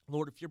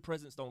 Lord, if your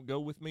presence don't go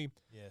with me,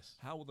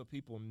 how will the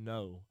people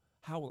know?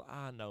 How will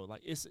I know?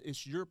 Like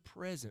it's your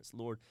presence,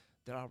 Lord,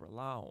 that I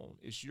rely on.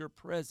 It's your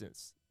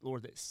presence,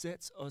 Lord, that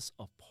sets us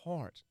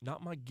apart.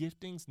 Not my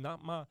giftings,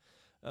 not my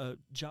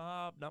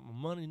job, not my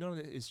money, none of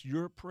that. It's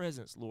your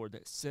presence, Lord,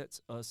 that sets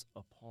us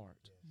apart.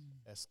 Yes.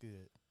 That's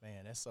good,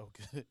 man. That's so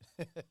good.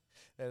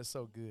 That is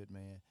so good,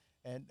 man.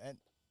 And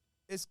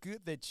it's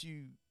good that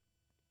you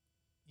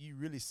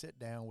really sit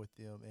down with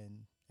them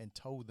and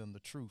told them the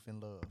truth in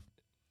love.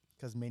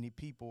 Because many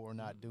people are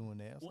not doing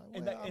that. It's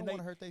I don't want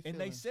to hurt their feelings.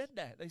 And they said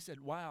that. They said,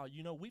 wow,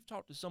 we've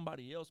talked to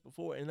somebody else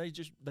before, and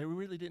they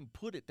really didn't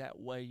put it that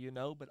way,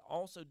 but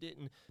also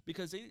didn't,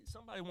 because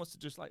somebody wants to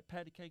just like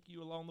patty cake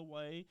you along the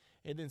way,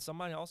 and then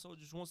somebody also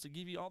just wants to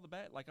give you all the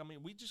bad. Like, I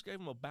mean, we just gave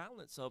them a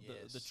balance of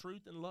the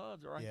truth and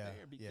love right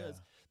there,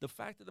 because the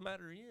fact of the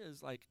matter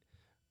is, like,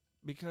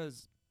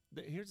 because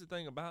here's the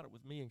thing about it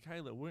with me and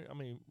Kayla.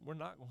 We're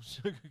not going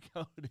to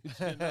sugarcoat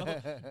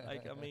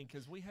it,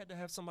 because we had to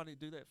have somebody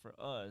do that for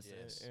us,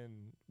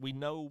 and we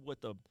know what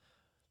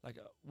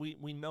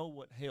we know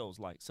what hell's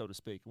like, so to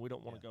speak, and we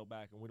don't want to go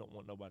back, and we don't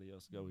want nobody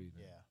else to go either.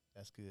 Yeah,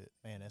 that's good,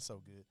 man. That's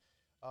so good.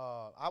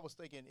 I was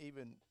thinking,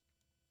 even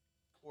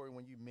Cory,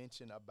 when you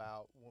mentioned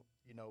about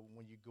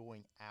when you're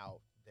going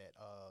out, that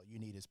you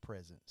need His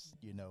presence,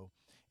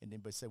 and then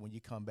but say when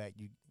you come back,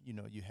 you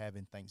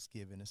having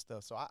Thanksgiving and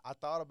stuff. So I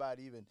thought about,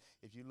 even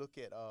if you look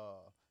at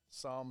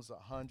Psalms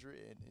 100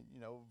 and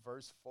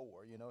verse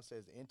 4, it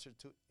says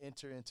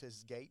enter into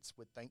His gates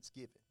with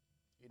thanksgiving,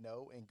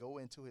 and go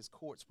into His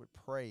courts with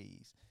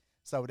praise.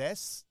 So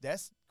that's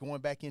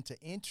going back into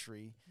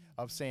entry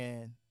of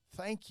saying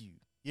thank you.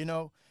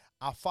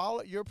 I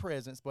followed your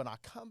presence, but I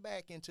come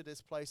back into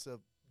this place of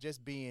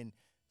just being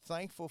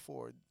thankful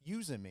for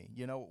using me.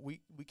 We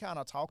kind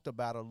of talked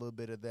about a little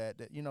bit of that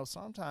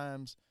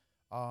sometimes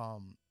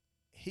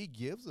He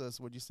gives us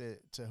what you said,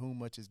 to whom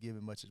much is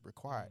given, much is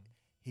required.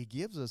 He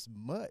gives us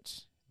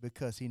much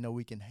because He know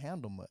we can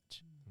handle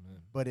much.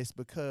 But it's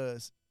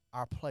because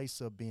our place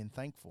of being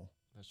thankful.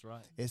 That's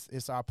right.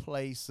 It's our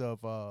place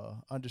of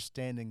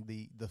understanding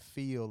the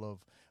feel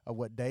of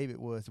what David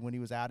was when he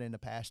was out in the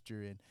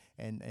pasture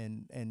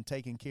and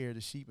taking care of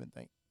the sheep and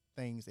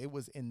things. It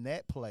was in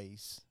that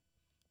place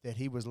that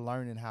he was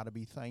learning how to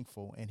be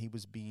thankful, and he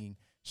was being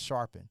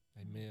sharpened.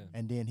 Amen.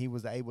 And then he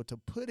was able to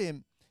put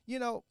him,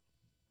 you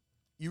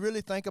really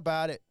think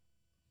about it,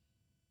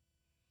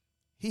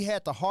 he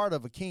had the heart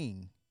of a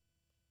king,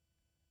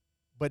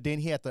 but then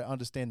he had to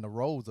understand the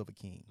roles of a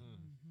king.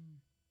 Mm-hmm.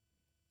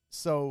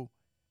 So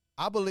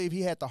I believe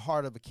he had the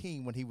heart of a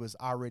king when he was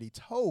already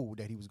told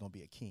that he was going to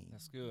be a king.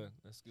 That's good.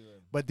 That's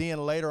good. But then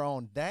later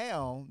on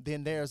down,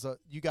 then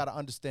you got to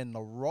understand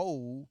the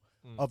role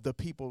of the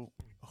people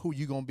who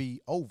you're going to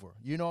be over.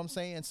 You know what I'm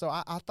saying? So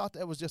I thought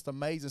that was just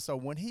amazing. So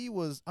when he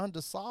was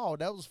under Saul,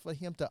 that was for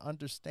him to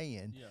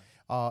understand.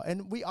 Yeah.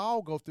 And we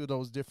all go through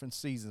those different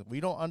seasons.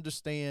 We don't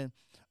understand,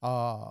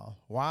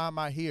 why am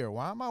I here?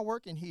 Why am I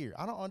working here?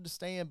 I don't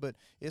understand, but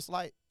it's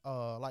like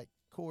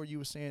Cory, you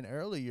were saying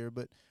earlier,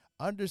 but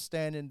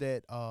understanding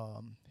that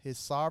his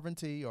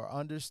sovereignty, or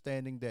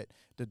understanding that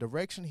the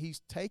direction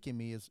he's taking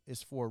me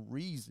is for a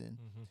reason,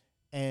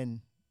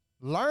 and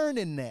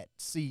learning that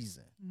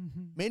season.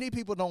 Many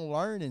people don't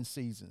learn in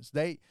seasons.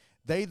 They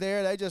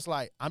just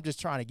like, I'm just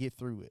trying to get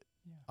through it.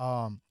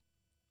 Yeah.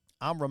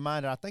 I'm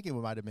reminded, I think it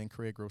might have been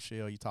Craig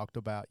Rochelle, you talked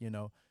about,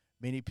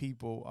 many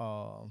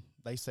people,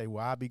 they say,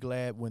 well, I'll be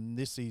glad when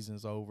this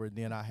season's over, and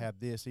then I have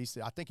this. He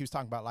said, I think he was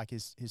talking about like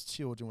his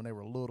children when they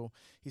were little.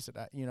 He said,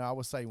 I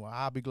would say, well,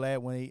 I'll be glad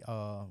when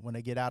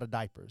they get out of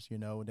diapers,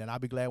 and then I'll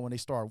be glad when they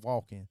start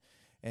walking,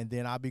 and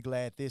then I'll be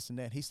glad this and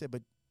that. He said,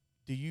 but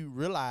do you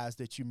realize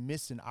that you're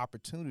missing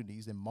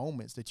opportunities and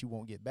moments that you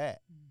won't get back?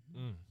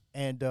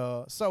 And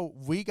so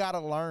we got to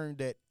learn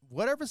that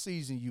whatever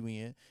season you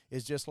in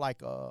is just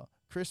like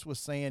Chris was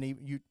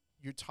saying,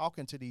 you're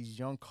talking to these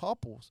young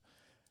couples.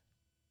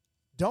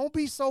 Don't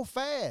be so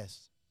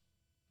fast.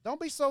 Don't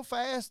be so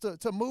fast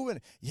to move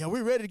in. Yeah,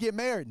 we're ready to get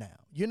married now.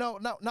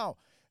 No.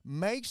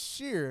 Make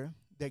sure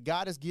that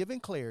God is giving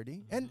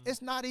clarity. And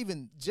it's not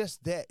even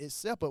just that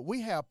itself, but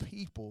we have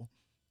people,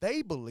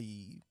 they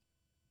believe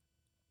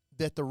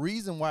that the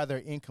reason why they're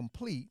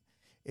incomplete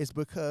is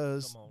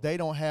because they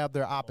don't have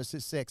their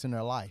opposite sex in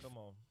their life.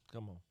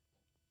 Come on.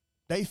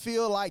 They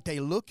feel like they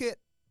look at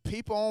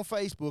people on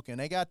Facebook and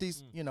they got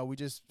these, we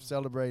just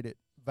celebrated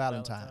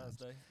Valentine's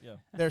Day. Yeah.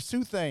 There's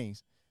two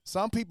things.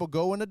 Some people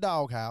go in the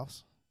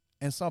doghouse,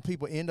 and some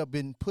people end up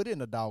being put in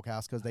the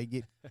doghouse because they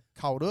get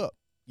caught up,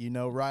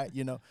 right?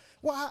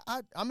 Well,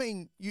 I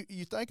mean,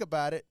 you think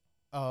about it.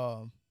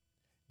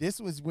 This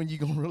was when you're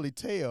going to really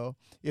tell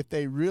if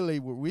they really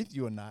were with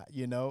you or not,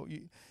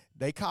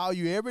 They call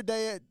you every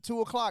day at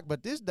 2 o'clock,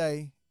 but this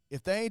day,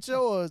 if they ain't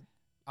yours,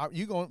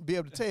 you're going to be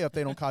able to tell if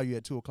they don't call you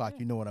at 2 o'clock,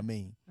 you know what I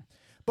mean?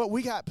 But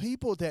we got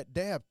people that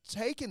they have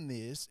taken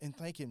this and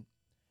thinking,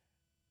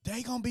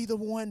 they going to be the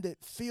one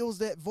that fills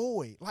that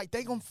void. Like,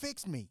 they going to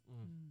fix me.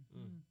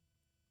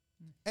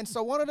 And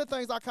so one of the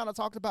things I kind of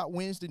talked about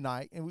Wednesday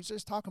night, and we were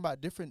just talking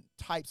about different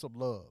types of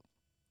love.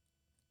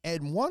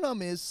 And one of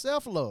them is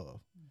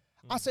self-love.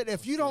 I said,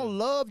 if you don't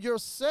love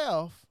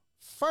yourself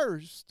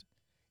first,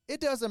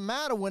 it doesn't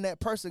matter when that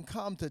person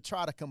comes to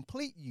try to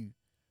complete you,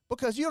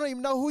 because you don't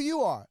even know who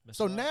you are. That's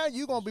so right. Now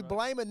you're going to be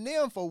blaming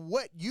them for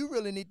what you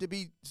really need to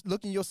be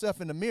looking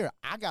yourself in the mirror.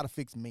 I got to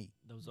fix me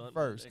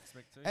first.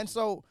 And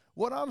so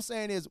what I'm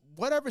saying is,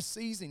 whatever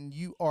season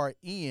you are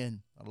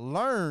in,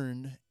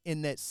 learn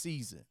in that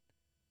season.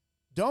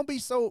 Don't be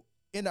so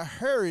in a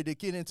hurry to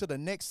get into the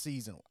next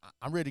season.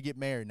 I'm ready to get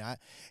married now.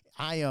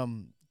 I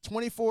am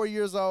 24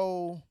 years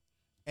old,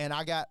 and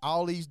I got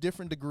all these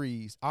different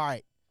degrees. All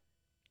right.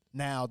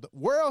 Now, the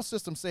world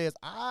system says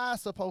I'm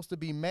supposed to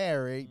be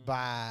married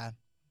by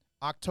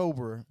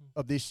October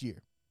of this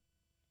year.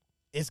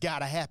 It's got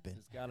to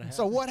happen.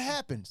 So what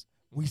happens?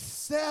 We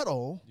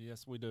settle.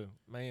 Yes, we do.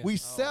 Man. We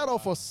settle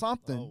for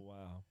something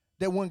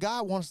that when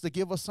God wants to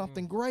give us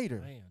something greater.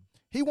 Man.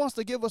 He wants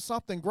to give us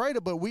something greater,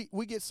 but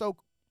we get so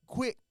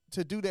quick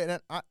to do that.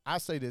 And I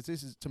say this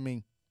is, to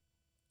me,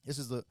 this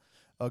is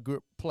a good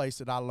place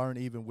that I learned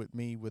even with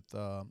me, with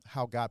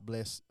how God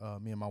blessed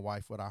me and my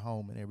wife with our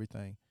home and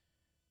everything.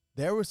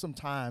 There were some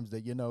times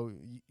that,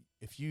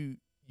 if you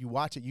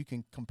watch it, you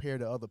can compare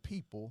to other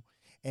people,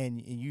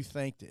 and you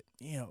think that,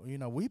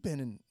 we've been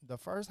in the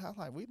first house,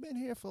 like we've been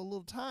here for a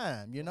little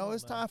time,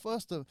 it's time for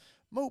us to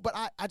move. But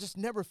I just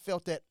never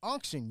felt that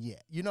unction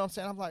yet. You know what I'm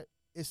saying? I'm like,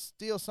 it's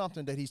still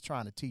something that he's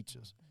trying to teach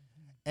us.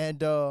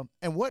 And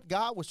what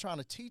God was trying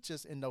to teach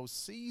us in those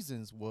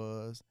seasons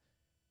was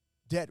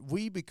that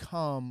we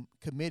become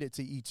committed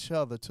to each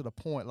other to the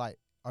point, like,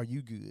 are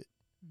you good?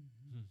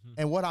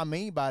 And what I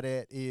mean by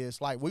that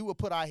is, like, we would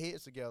put our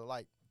heads together,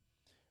 like,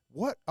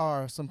 what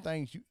are some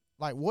things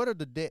what are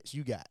the debts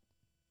you got?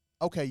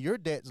 Okay, your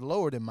debt's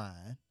lower than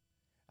mine.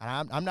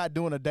 And I'm not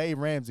doing a Dave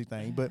Ramsey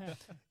thing, but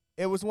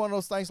it was one of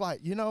those things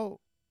like,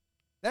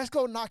 let's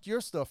go knock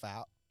your stuff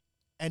out.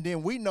 And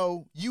then we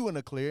know you in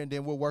the clear, and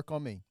then we'll work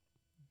on me.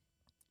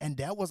 And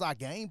that was our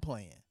game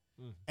plan.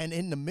 And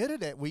in the middle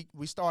of that, we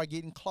started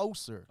getting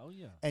closer. Oh,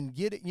 yeah. And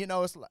get it,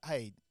 it's like,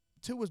 hey,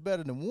 2 is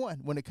better than 1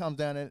 when it comes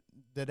down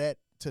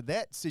to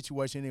that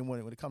situation, and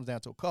when it comes down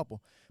to a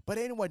couple. But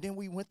anyway, then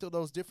we went through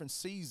those different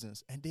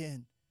seasons, and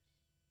then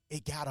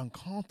it got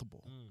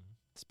uncomfortable.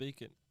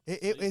 Speak it.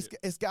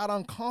 It's got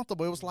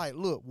uncomfortable. It was like,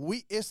 look,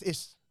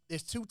 it's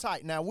too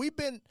tight. Now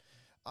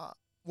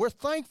we're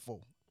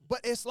thankful,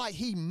 but it's like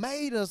he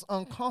made us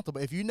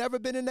uncomfortable. If you've never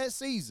been in that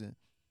season,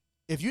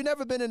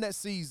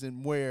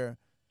 where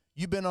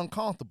you've been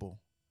uncomfortable,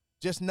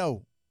 just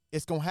know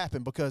it's going to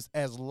happen, because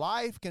as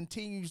life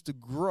continues to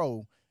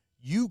grow,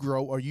 you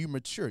grow or you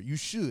mature. You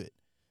should.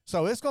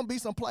 So it's going to be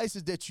some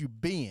places that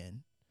you've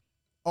been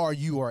or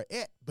you are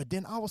at, but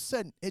then all of a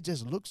sudden it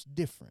just looks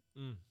different.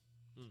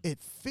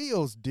 It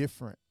feels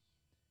different.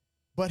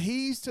 But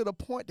he's to the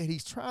point that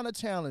he's trying to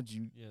challenge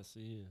you. Yes,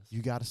 he is.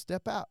 You got to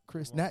step out,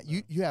 Chris. Now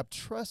you have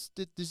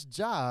trusted this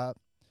job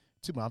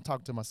too much. I'm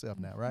talking to myself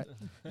now, right?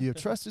 You have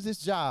trusted this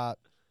job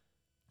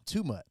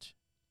too much.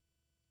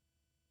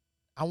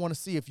 I want to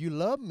see if you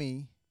love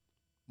me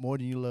more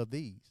than you love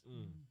these,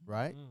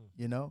 right?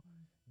 You know,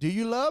 do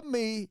you love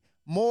me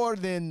more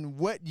than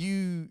what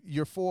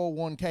your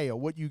 401k or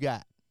what you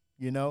got,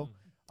 you know?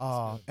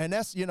 And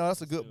that's, you know,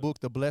 that's a good book,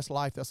 The Blessed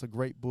Life. That's a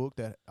great book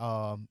that,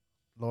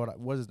 Lord,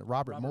 what is it,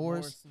 Robert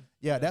Morris?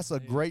 Yeah, that's a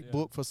great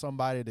book for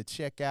somebody to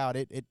check out.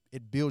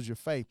 It builds your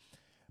faith.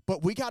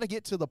 But we got to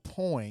get to the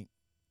point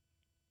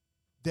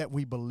that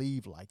we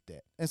believe like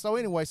that. And so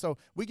anyway, so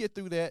we get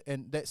through that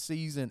and that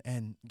season,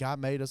 and God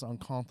made us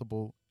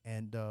uncomfortable,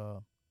 and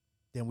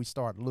then we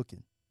start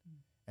looking.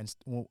 And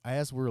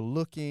as we're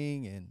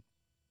looking,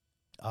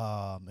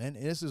 and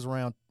this is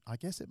around, I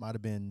guess it might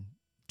have been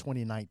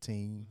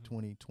 2019,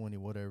 2020,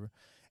 whatever.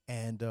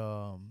 And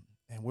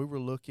we were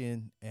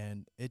looking,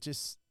 and it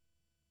just,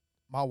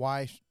 my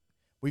wife,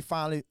 we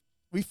found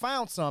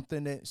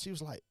something that she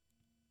was like,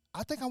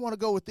 I think I want to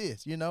go with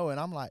this, you know? And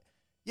I'm like,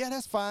 yeah,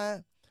 that's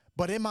fine.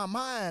 But in my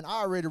mind,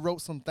 I already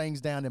wrote some things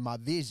down in my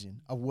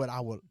vision of what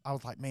I was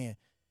like, man,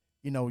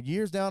 you know,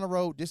 years down the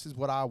road, this is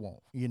what I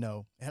want, you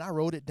know? And I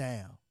wrote it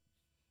down.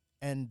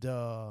 And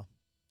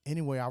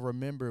anyway, I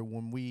remember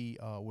when we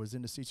was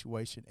in the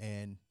situation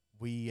and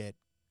we had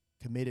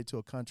committed to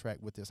a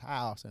contract with this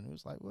house, and it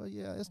was like, well,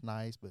 yeah, it's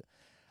nice, but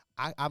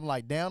I'm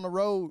like, down the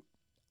road,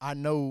 I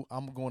know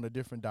I'm going a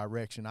different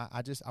direction. I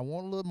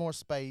want a little more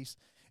space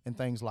and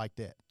things like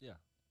that. Yeah.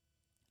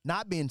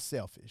 Not being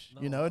selfish,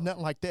 you know,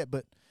 nothing like that,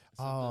 but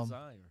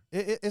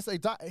it's a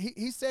desire.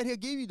 He said he'll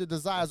give you the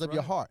desires of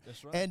your heart.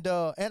 That's right.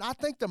 And I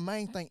think the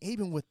main thing,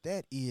 even with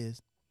that,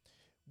 is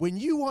when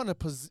you want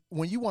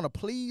to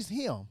please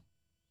him,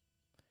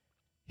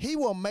 he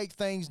will make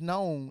things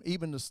known,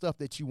 even the stuff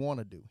that you want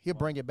to do. He'll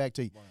bring it back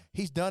to you.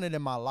 He's done it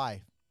in my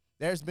life.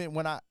 There's been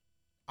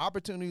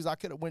opportunities I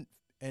could have went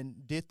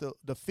and did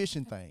the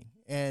fishing thing,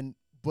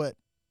 but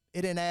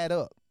it didn't add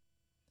up.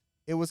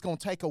 It was going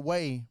to take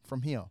away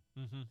from him.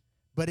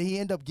 But he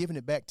ended up giving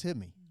it back to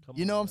me.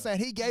 You know what I'm saying?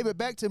 He gave it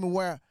back to me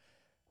where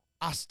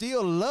I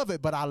still love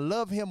it, but I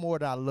love him more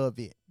than I love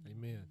it.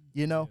 Amen.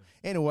 You know?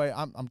 Anyway,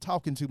 I'm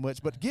talking too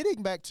much, but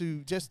getting back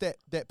to just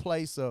that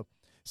place of,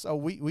 so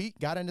we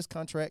got in this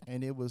contract,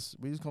 and we was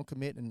going to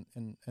commit, and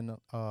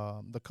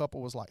the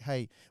couple was like,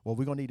 hey, well,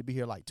 we're going to need to be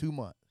here like 2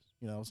 months.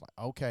 You know, it's like,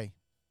 okay.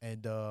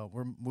 And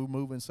we're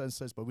moving such and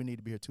such, but we need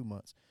to be here 2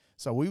 months.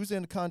 So we was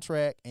in the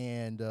contract,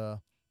 and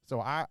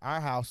so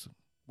our house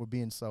was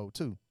being sold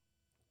too.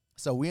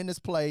 So we in this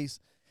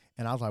place,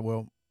 and I was like,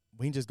 well,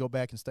 we can just go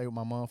back and stay with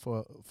my mom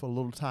for a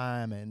little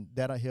time, and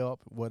that'll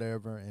help,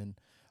 whatever, and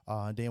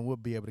then we'll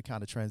be able to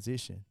kind of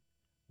transition.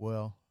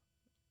 Well,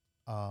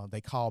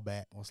 they called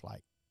back and was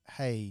like,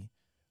 hey,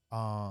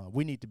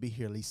 we need to be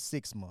here at least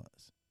 6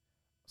 months.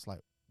 It's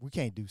like, we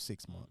can't do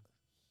 6 months.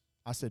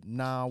 I said,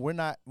 no,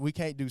 we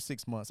can't do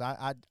 6 months.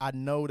 I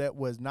know that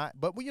was not,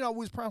 but we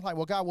was praying like,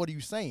 well, God, what are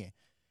you saying?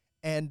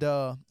 And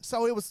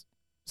so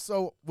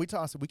we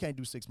talked, I said, we can't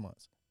do 6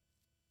 months.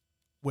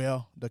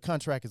 Well, the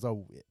contract is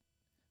over with.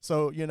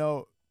 So,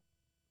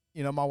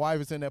 my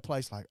wife is in that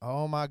place like,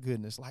 oh my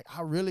goodness, like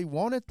I really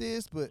wanted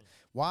this, but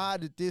why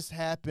did this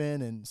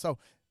happen? And so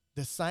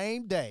the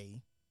same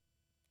day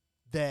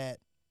that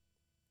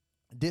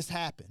this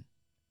happened,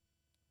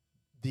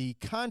 the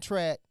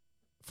contract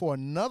for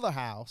another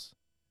house,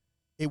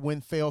 it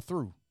fell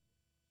through.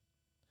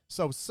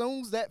 So as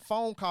soon as that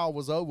phone call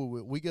was over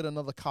with, we get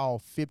another call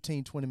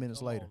 15, 20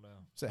 minutes later.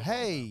 Said,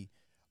 hey,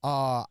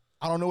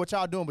 I don't know what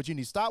y'all doing, but you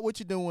need to stop what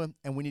you're doing,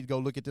 and we need to go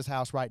look at this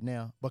house right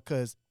now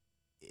because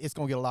it's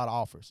going to get a lot of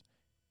offers.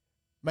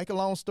 Make a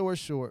long story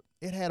short,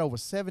 it had over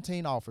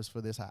 17 offers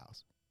for this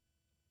house.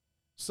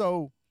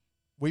 So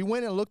we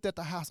went and looked at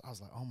the house. I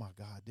was like, oh my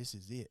God, this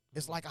is it.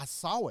 It's like I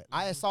saw it.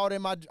 I saw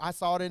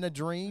it in a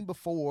dream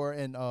before.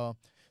 And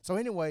so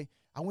anyway,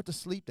 I went to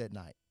sleep that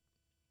night.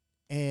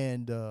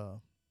 And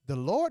the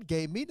Lord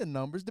gave me the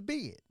numbers to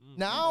bid.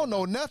 Now, I don't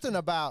know nothing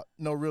about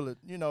no real,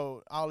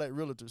 all that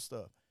realtor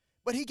stuff.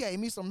 But he gave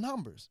me some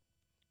numbers.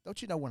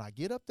 Don't you know, when I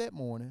get up that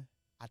morning,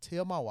 I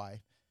tell my wife,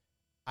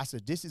 I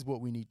said, this is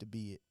what we need to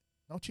bid.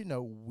 Don't you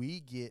know, we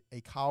get a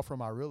call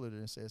from our realtor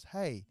and says,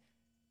 hey,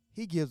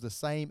 he gives the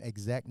same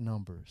exact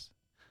numbers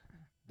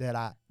that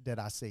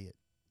I said.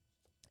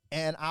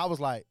 And I was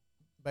like,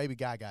 baby,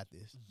 God got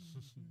this.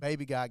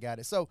 Baby, God got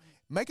it. So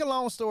make a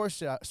long story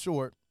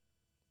short,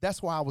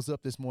 that's why I was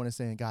up this morning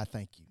saying, God,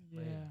 thank you.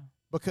 Yeah.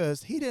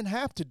 Because he didn't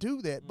have to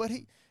do that, but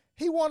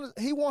he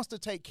wants to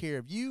take care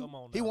of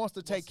you. He wants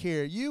to take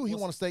care of you. He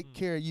wants to take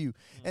care of you.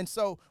 And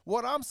so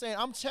what I'm saying,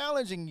 I'm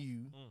challenging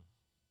you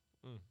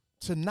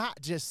to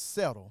not just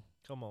settle.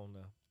 Come on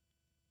now.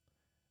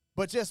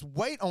 But just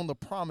wait on the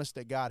promise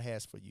that God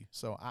has for you.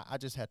 So I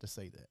just had to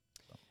say that.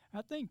 So.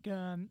 I think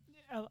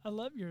I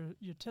love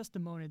your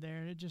testimony there,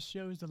 and it just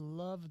shows the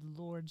love of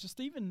the Lord.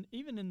 Just even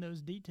in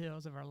those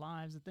details of our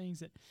lives, the things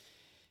that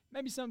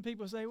maybe some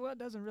people say, well, it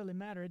doesn't really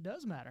matter. It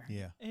does matter.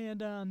 Yeah.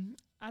 And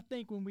I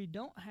think when we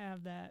don't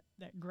have that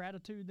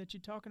gratitude that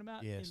you're talking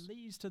about, it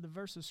leads to the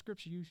verse of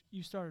Scripture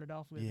you started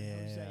off with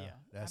in Hosea.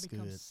 That's I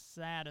become good.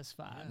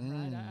 Satisfied,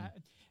 right?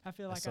 I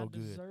feel like I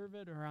deserve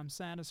it, or I'm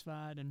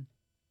satisfied. And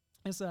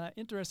it's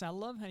interesting. I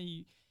love how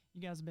you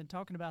guys have been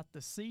talking about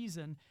the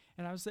season,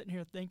 and I was sitting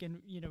here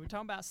thinking, we're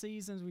talking about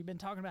seasons. We've been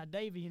talking about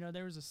David.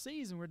 There was a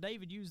season where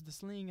David used the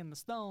sling and the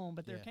stone,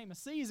 but there came a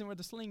season where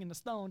the sling and the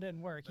stone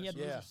didn't work. He had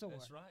to use a sword.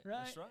 That's right.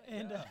 Right? That's right.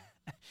 And,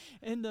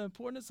 and the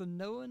importance of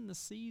knowing the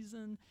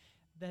season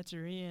that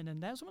you're in,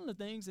 and that's one of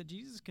the things that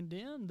Jesus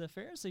condemned the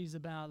Pharisees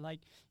about.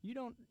 Like,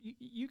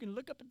 you can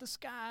look up at the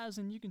skies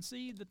and you can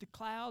see that the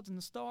clouds and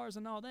the stars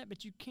and all that,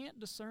 but you can't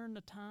discern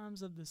the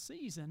times of the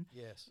season.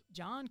 Yes.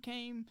 John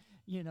came,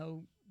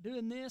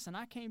 doing this, and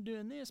I came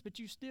doing this, but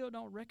you still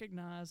don't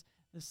recognize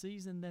the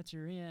season that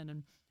you're in.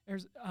 And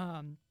there's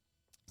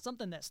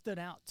something that stood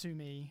out to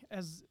me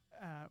as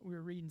we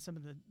were reading some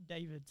of the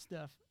David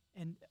stuff,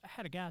 and I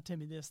had a guy tell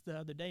me this the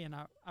other day, and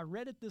I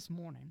read it this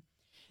morning.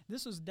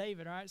 This was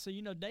David, all right? So,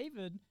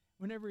 David,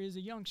 whenever he was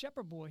a young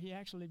shepherd boy, he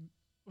actually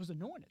was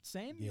anointed.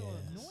 Samuel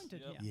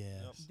anointed him.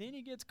 Yes. Then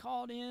he gets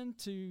called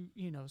into,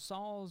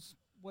 Saul's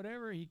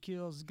whatever. He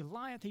kills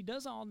Goliath. He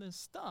does all this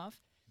stuff.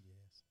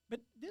 Yes. But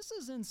this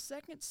is in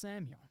 2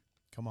 Samuel.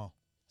 Come on.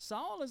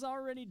 Saul has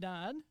already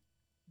died.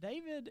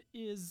 David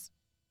he's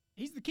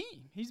the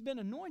king. He's been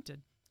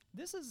anointed.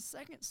 This is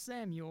 2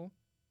 Samuel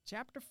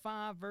chapter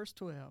 5, verse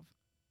 12.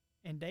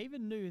 And David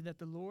knew that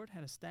the Lord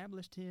had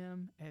established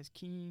him as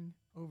king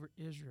over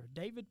Israel.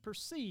 David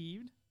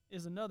perceived,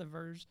 is another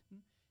verse,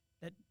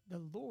 that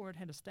the Lord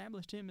had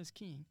established him as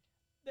king.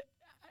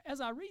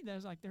 As I read that,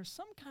 it's like there's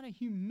some kind of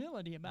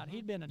humility about it.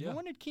 He'd been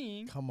anointed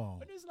king. Come on.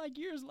 But it's like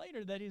years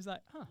later that he's like,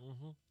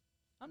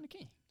 I'm the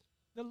king.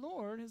 The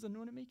Lord has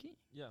anointed me king.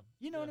 Yeah.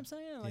 You know what I'm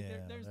saying? Like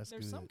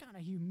there's some kind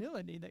of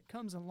humility that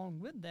comes along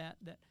with that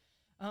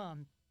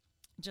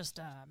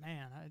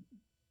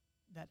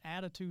that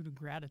attitude of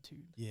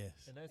gratitude. Yes.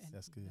 And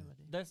that's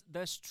good.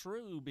 That's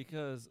true,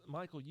 because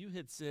Michael, you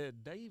had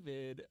said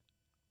David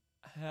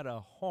had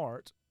a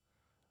heart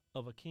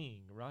of a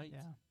king, right?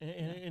 Yeah.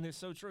 And it's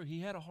so true.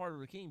 He had a heart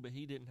of a king, but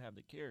he didn't have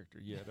the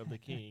character yet of the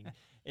king.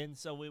 And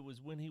so it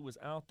was when he was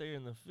out there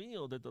in the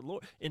field that the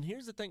Lord. And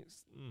here's the thing.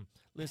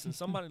 Listen,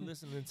 somebody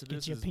listening to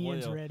this Get your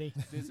pens ready.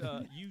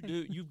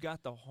 You've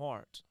got the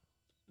heart.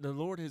 The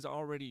Lord has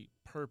already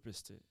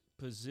purposed it,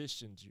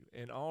 positioned you,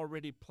 and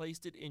already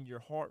placed it in your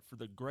heart for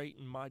the great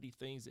and mighty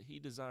things that he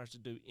desires to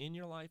do in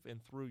your life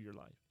and through your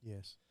life.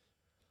 Yes.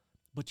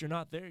 But you're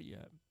not there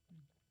yet.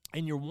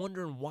 And you're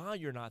wondering why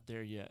you're not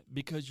there yet,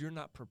 because you're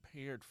not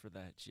prepared for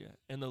that yet.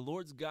 And the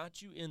Lord's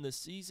got you in the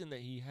season that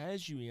he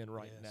has you in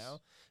right now,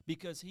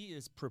 because he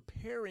is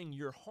preparing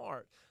your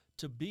heart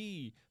to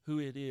be who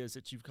it is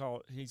that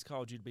he's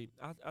called you to be.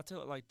 I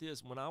tell it like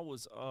this. When I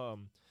was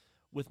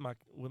with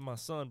my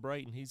son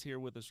Brayton, he's here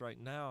with us right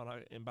now,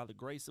 and by the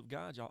grace of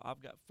God, y'all,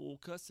 I've got full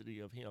custody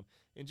of him.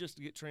 And just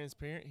to get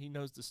transparent, he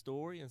knows the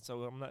story, and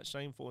so I'm not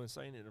shameful in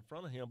saying it in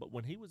front of him. But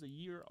when he was a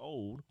year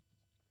old,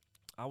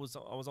 I was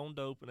on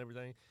dope and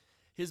everything.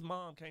 His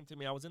mom came to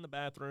me. I was in the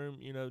bathroom,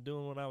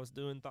 doing what I was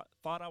doing,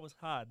 thought I was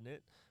hiding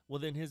it. Well,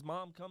 then his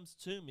mom comes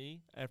to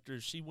me after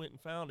she went and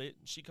found it.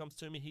 She comes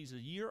to me. He's a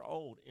year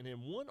old, and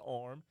in one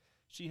arm,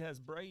 she has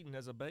Braden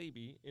as a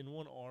baby in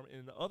one arm,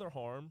 and in the other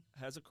arm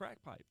has a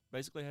crack pipe.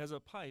 Basically, has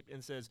a pipe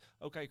and says,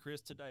 "Okay,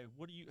 Chris, today,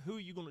 what are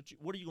you going to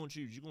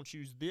choose? You going to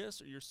choose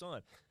this or your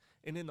son?"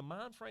 And in the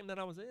mind frame that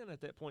I was in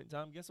at that point in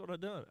time, guess what I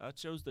done? I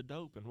chose the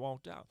dope and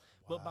walked out.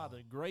 Wow. But by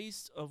the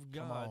grace of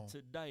God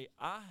today,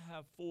 I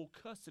have full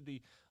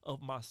custody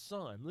of my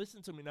son.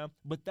 Listen to me now.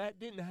 But that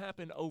didn't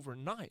happen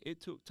overnight. It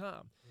took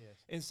time.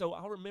 Yes. And so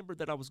I remember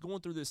that I was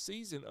going through this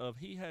season of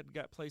he had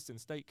got placed in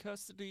state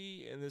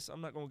custody, and this, I'm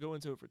not going to go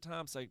into it for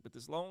time's sake, but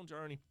this long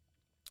journey,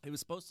 it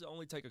was supposed to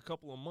only take a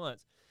couple of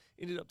months.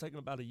 Ended up taking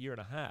about a year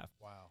and a half.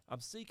 Wow. I'm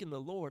seeking the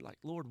Lord, like,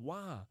 Lord,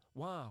 why?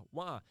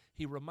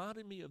 He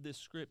reminded me of this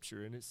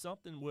scripture, and it's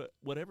something,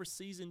 whatever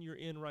season you're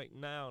in right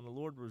now, and the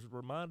Lord was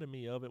reminding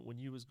me of it when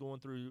you was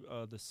going through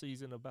the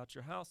season about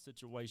your house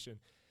situation.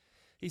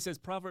 He says,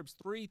 Proverbs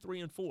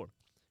 3:3-4.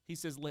 He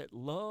says, let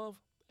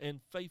love and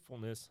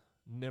faithfulness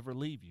never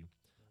leave you.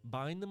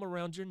 Bind them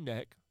around your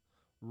neck,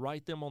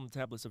 write them on the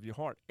tablets of your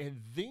heart, and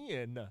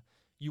then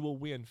you will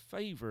win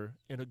favor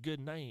and a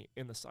good name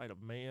in the sight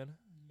of man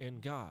and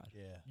God.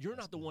 Yeah, you're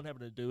not the one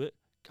having to do it.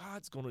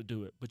 God's going to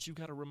do it, but you've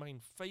got to remain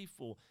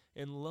faithful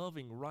and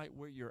loving right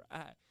where you're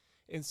at.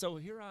 And so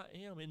here I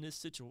am in this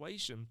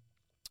situation,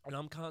 and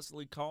I'm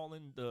constantly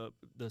calling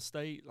the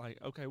state, like,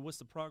 okay, what's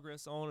the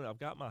progress on it? I've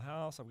got my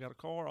house, I've got a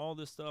car, all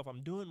this stuff.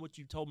 I'm doing what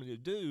you told me to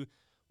do.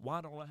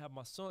 Why don't I have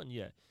my son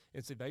yet?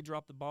 And so they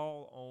dropped the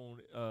ball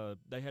on,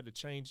 they had to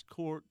change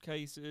court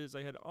cases.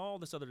 They had all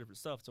this other different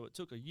stuff. So it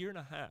took a year and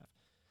a half.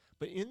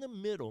 But in the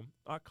middle,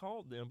 I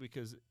called them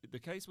because the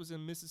case was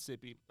in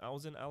Mississippi. I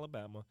was in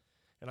Alabama,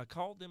 and I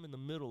called them in the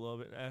middle of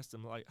it and asked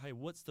them, like, hey,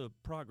 what's the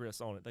progress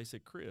on it? They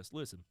said, Chris,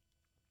 listen,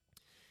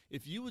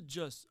 if you would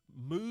just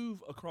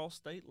move across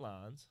state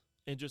lines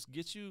and just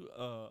get you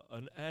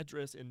an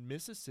address in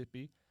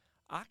Mississippi,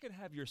 I could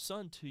have your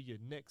son to you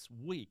next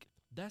week.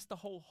 That's the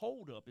whole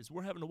holdup, is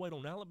we're having to wait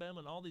on Alabama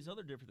and all these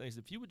other different things.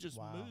 If you would just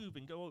move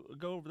and go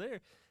over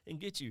there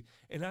and get you.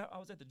 And I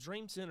was at the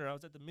Dream Center. I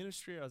was at the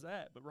ministry I was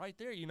at. But right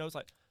there, it's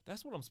like,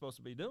 That's what I'm supposed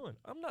to be doing.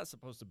 I'm not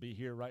supposed to be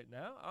here right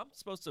now. I'm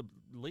supposed to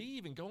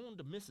leave and go on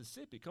to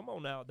Mississippi. Come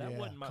on now. That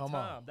wasn't my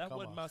time. That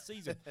wasn't my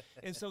season.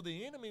 And so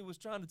the enemy was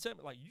trying to tell me,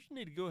 like, you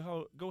need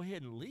to go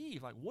ahead and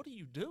leave. Like, what are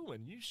you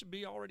doing? You should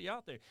be already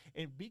out there.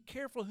 And be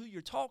careful who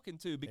you're talking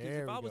to, because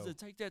if I was to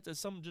take that to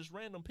some just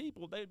random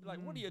people, they'd be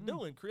like, what are you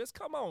doing, Chris?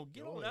 Come on,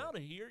 get on out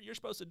of here. You're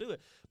supposed to do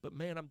it. But,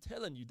 man, I'm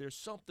telling you, there's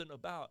something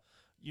about,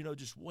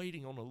 just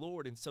waiting on the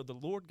Lord. And so the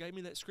Lord gave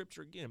me that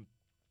scripture again,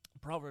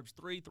 Proverbs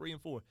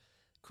 3:3-4.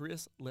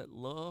 Chris, let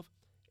love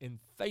and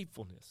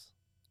faithfulness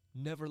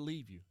never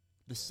leave you.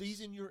 The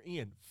season you're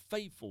in,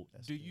 faithful.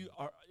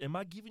 Am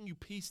I giving you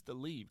peace to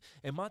leave?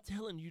 Am I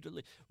telling you to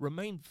leave?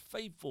 Remain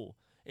faithful,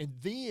 and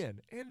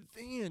then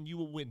you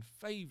will win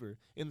favor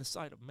in the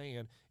sight of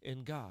man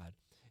and God.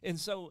 And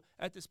so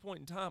at this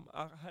point in time,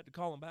 I had to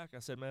call him back. I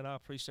said, man, I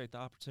appreciate the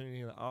opportunity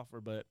and the offer,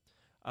 but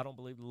I don't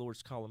believe the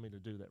Lord's calling me to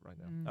do that right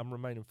now. I'm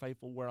remaining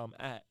faithful where I'm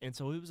at. And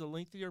so it was a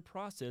lengthier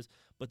process,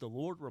 but the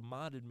Lord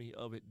reminded me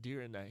of it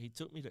during that. He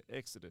took me to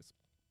Exodus.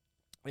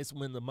 It's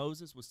when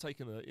Moses was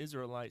taking the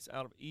Israelites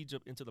out of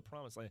Egypt into the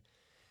Promised Land.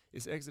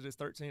 It's Exodus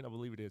 13, I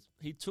believe it is.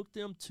 He took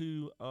them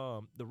to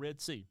the Red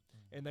Sea,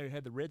 and they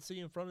had the Red Sea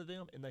in front of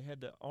them, and they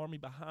had the army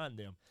behind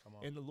them.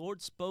 And the Lord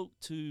spoke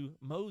to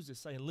Moses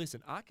saying,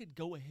 listen, I could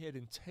go ahead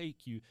and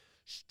take you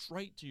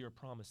straight to your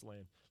promised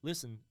land.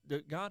 Listen,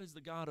 God is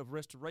the God of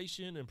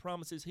restoration and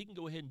promises. He can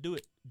go ahead and do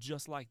it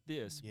just like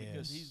this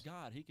because he's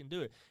God. He can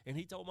do it. And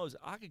he told Moses,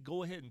 I could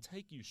go ahead and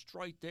take you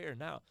straight there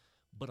now,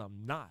 but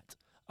I'm not.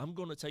 I'm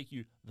going to take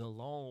you the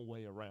long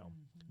way around.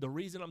 The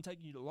reason I'm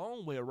taking you the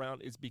long way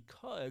around is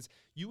because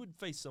you would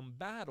face some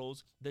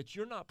battles that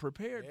you're not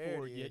prepared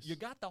for yet. You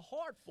got the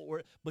heart for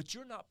it, but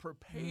you're not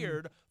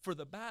prepared for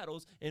the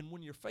battles. And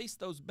when you face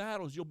those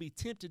battles, you'll be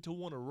tempted to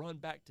want to run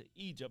back to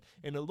Egypt.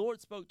 And the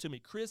Lord spoke to me,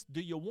 Chris, do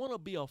you want to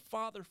be a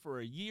father for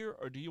a year,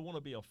 or do you want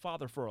to be a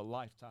father for a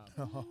lifetime?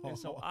 And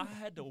so I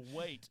had to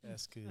wait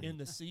in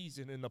the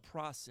season, in the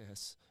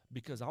process,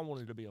 because I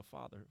wanted to be a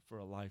father for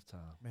a lifetime.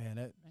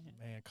 Man,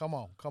 come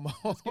on.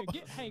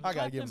 Hey, I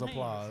got to give him some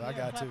applause. Hands. I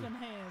got to.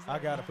 I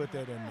got to put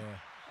that in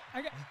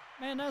there.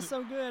 Man, that's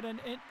so good. And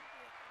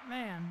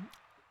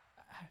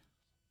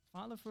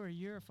father for a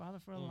year, father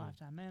for a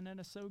lifetime. Man, that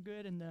is so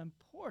good. And the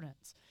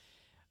importance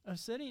of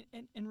sitting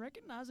and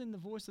recognizing the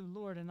voice of the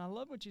Lord. And I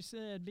love what you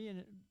said,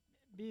 being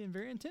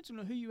very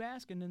intentional who you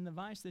asking and the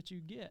advice that you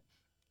get.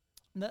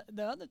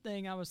 The other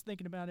thing I was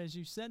thinking about as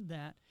you said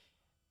that,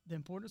 the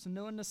importance of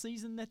knowing the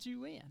season that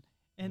you in.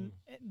 And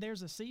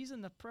there's a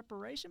season of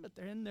preparation, but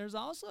then there's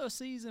also a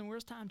season where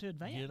it's time to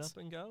advance. Get up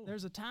and go.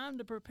 There's a time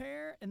to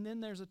prepare, and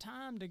then there's a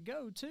time to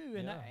go, too.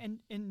 And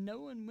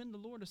knowing when the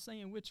Lord is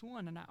saying which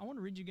one. And I want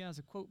to read you guys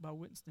a quote by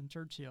Winston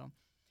Churchill.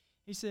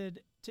 He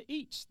said, to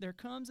each there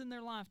comes in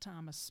their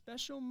lifetime a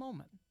special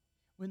moment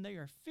when they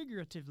are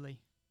figuratively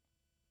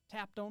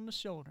tapped on the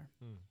shoulder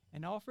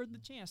and offered the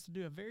chance to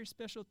do a very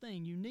special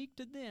thing unique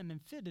to them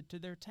and fitted to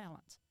their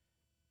talents.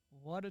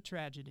 What a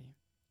tragedy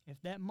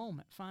if that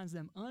moment finds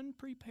them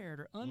unprepared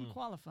or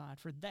unqualified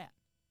for that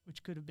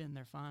which could have been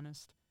their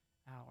finest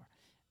hour.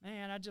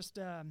 Man, I just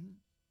I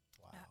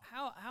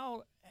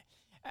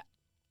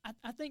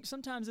think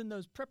sometimes in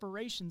those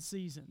preparation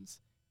seasons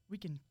we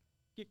can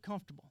get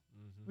comfortable.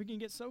 We can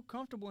get so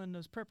comfortable in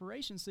those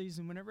preparation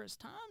seasons whenever it's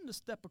time to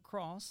step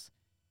across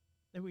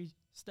that we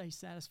stay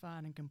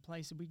satisfied and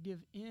complacent. We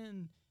give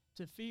in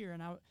to fear.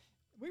 And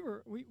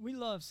we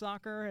love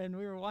soccer, and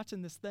we were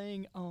watching this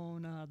thing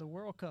on the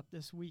World Cup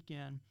this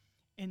weekend,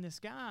 and this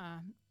guy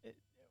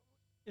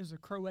is a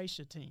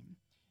Croatia team,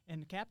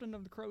 and the captain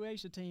of the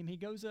Croatia team, he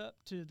goes up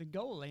to the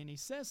goalie and he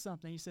says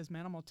something. He says,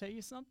 man, I'm going to tell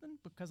you something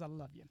because I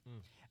love you.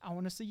 I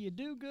want to see you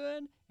do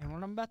good, and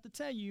what I'm about to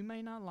tell you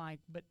may not like,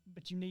 but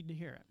you need to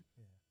hear it.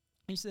 Yeah.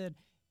 He said,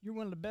 you're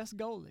one of the best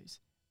goalies,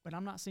 but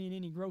I'm not seeing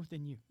any growth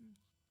in you.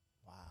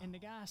 Wow. And the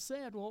guy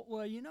said, well,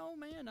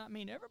 man, I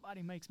mean,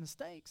 everybody makes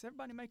mistakes.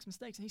 Everybody makes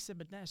mistakes. And he said,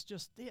 but that's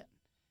just it.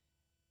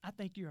 I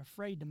think you're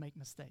afraid to make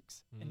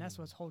mistakes, and that's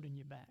what's holding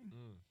you back.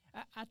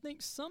 I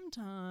think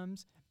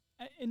sometimes,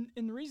 and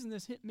the reason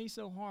this hit me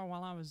so hard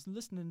while I was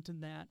listening to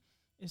that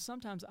is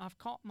sometimes I've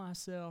caught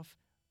myself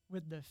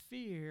with the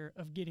fear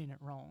of getting it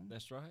wrong.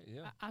 That's right,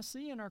 yeah. I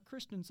see in our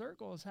Christian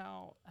circles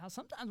how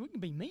sometimes we can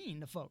be mean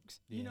to folks.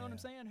 You know what I'm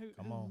saying? Who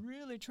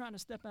really trying to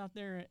step out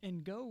there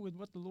and go with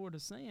what the Lord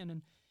is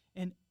saying.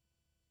 And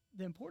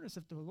the importance,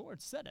 if the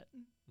Lord said it,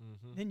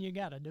 then you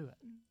got to do it.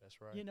 That's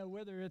right.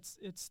 Whether it's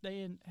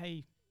staying,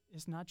 hey,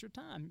 it's not your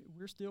time.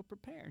 We're still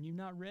preparing. You're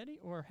not ready,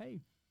 or,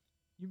 hey,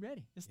 you're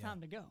ready. It's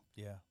time to go.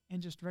 Yeah.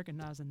 And just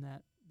recognizing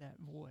that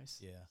voice.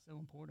 Yeah. So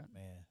important.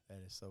 Man,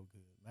 that is so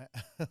good. Man,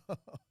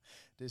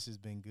 this has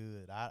been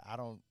good. I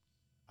don't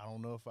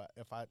know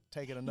if I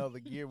take it another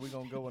year, we're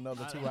gonna go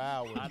another 2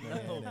 hours. I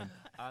know. Man.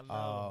 I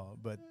know.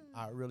 But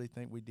I really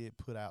think we did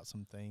put out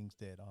some things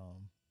that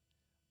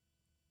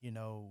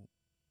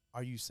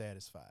are you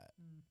satisfied?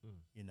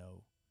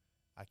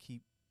 I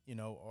keep,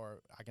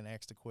 or I can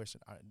ask the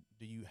question,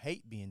 do you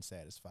hate being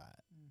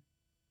satisfied?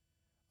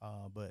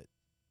 But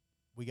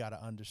we got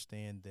to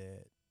understand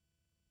that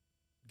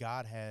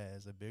God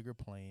has a bigger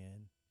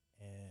plan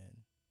and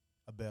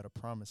a better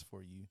promise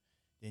for you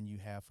than you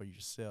have for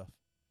yourself.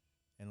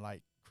 And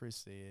like Chris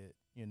said,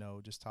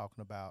 just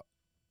talking about,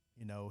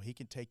 he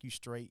can take you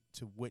straight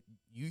to what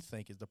you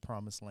think is the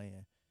promised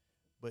land,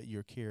 but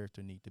your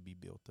character need to be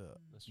built up.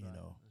 That's right.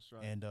 That's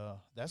right. And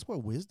that's where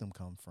wisdom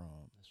comes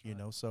from. That's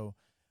right. So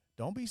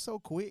don't be so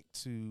quick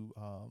to.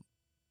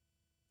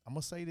 I'm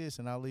gonna say this,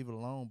 and I'll leave it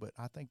alone. But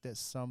I think that's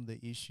some of the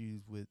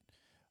issues with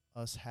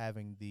us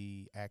having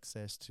the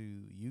access to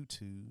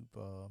YouTube,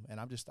 and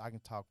I can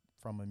talk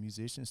from a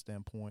musician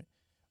standpoint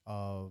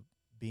of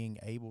being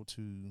able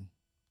to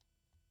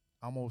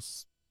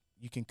almost,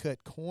 you can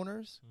cut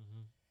corners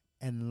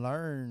and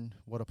learn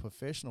what a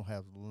professional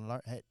has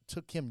learned. It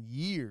took him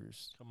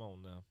years. Come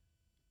on now.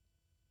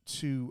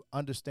 To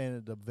understand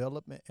the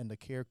development and the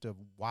character of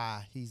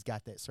why he's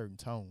got that certain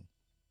tone.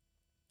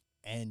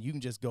 And you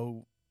can just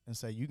go and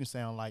say, you can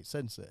sound like such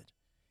and such,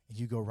 and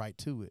you go right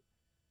to it.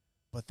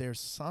 But there's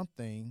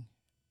something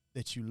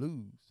that you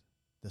lose,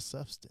 the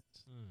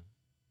substance.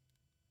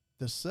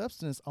 The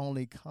substance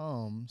only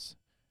comes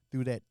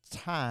through that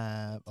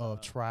time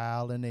of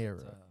trial and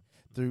error,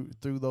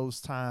 through those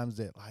times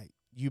that, like,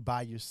 you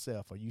by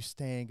yourself, or you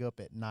staying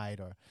up at night,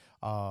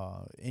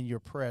 or in your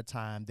prayer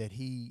time that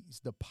he's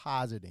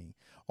depositing,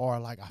 or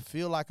like, I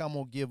feel like I'm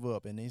gonna give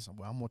up, and he's,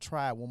 well, I'm gonna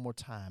try it one more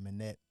time,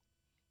 and that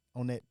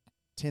on that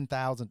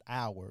 10,000th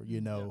hour,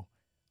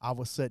 all of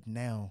a sudden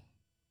now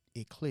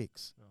it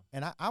clicks.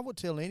 And I would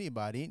tell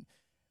anybody,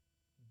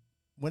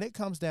 when it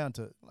comes down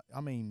to,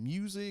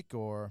 music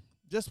or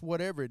just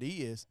whatever it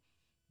is,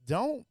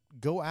 don't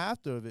go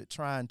after it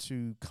trying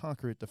to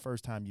conquer it the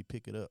first time you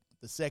pick it up,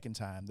 the second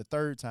time, the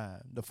third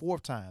time, the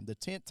fourth time, the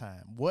 10th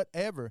time,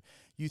 whatever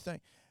you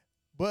think.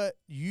 But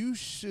you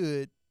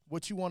should,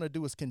 what you want to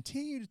do is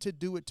continue to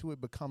do it till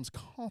it becomes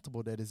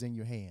comfortable that is in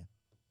your hand.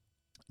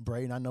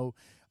 Braden, I know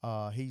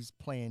he's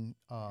playing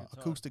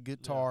acoustic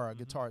guitar or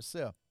guitar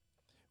itself.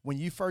 When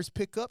you first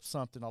pick up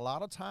something, a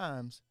lot of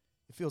times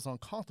it feels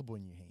uncomfortable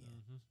in your hand.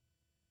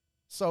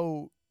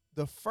 So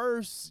the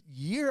first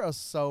year or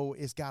so,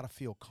 it's got to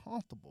feel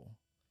comfortable.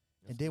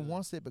 And then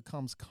once it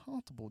becomes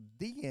comfortable,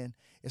 then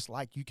it's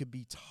like you could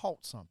be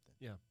taught something.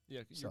 Yeah,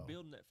 because you're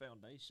building that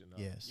foundation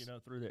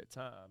up, through that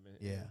time.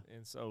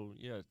 And so,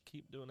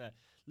 keep doing that.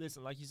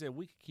 Listen, like you said,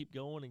 we could keep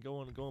going and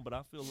going and going, but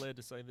I feel led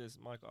to say this,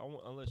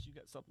 Michael, unless you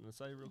got something to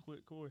say real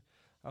quick, Cory.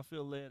 I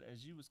feel led,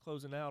 as you was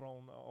closing out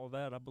on all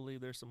that, I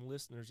believe there's some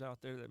listeners out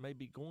there that may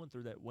be going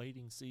through that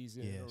waiting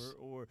season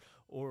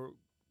or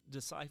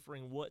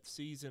deciphering what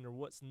season or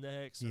what's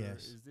next, or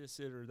is this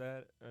it or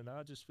that. And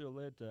I just feel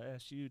led to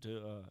ask you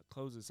to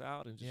close us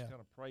out and just kind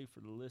of pray for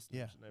the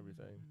listeners and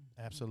everything.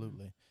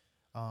 Absolutely.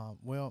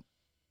 Well,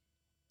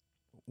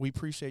 we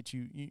appreciate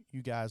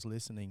you guys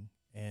listening,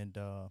 and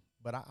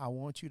but I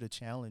want you to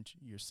challenge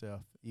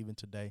yourself even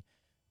today,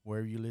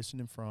 wherever you're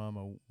listening from,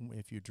 or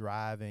if you're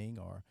driving,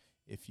 or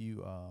if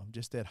you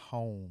just at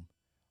home.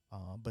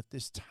 But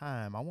this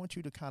time, I want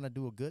you to kind of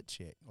do a gut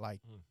check, like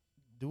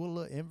do a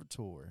little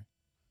inventory.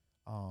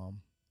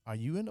 Are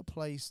you in a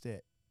place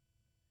that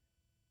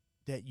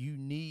you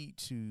need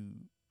to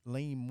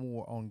lean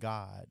more on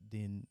God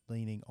than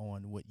leaning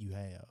on what you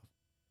have?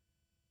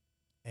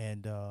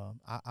 And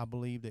I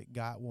believe that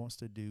God wants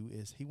to do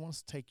is he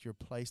wants to take your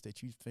place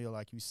that you feel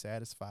like you're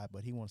satisfied,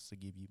 but he wants to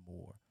give you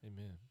more.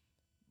 Amen.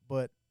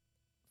 But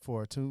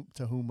to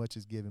whom much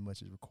is given,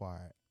 much is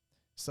required.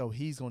 So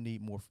he's going to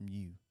need more from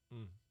you.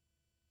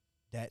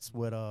 That's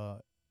what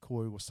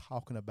Cory was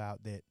talking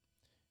about,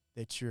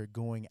 that you're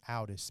going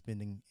out is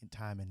spending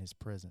time in his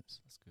presence.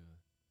 That's good.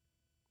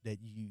 That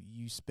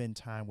you spend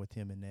time with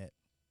him in that.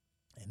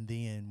 And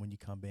then when you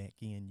come back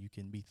in, you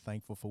can be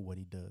thankful for what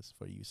he does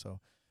for you. So,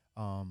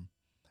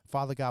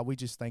 Father God, we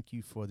just thank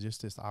you for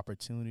just this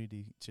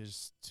opportunity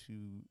just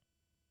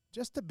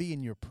to be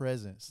in your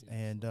presence. Yes.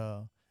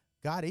 And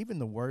God, even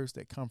the words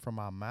that come from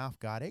our mouth,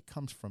 God, it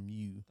comes from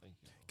you. Thank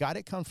you. God,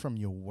 it comes from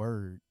your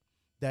word.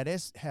 That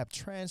have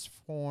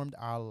transformed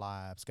our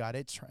lives. God,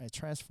 it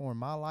transformed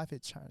my life.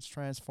 It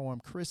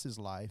transformed Chris's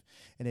life.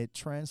 And it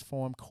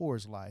transformed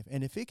Cory's life.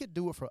 And if it could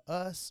do it for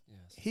us,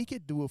 he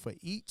could do it for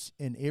each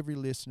and every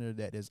listener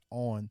that is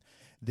on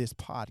this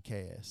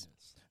podcast.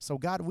 Yes. So,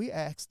 God, we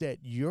ask that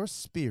your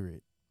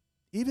spirit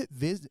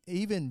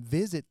even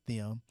visit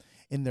them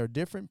in their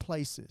different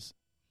places.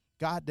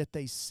 God, that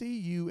they see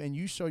you and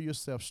you show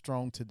yourself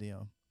strong to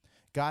them.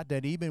 God,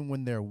 that even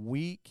when they're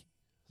weak,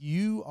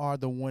 you are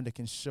the one that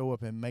can show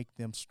up and make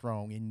them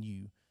strong in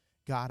you.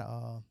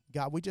 God,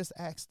 we just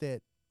ask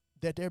that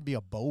there be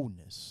a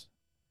boldness,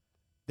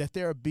 that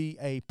there be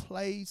a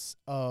place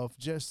of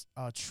just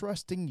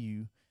trusting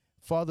you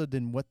further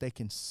than what they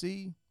can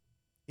see,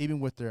 even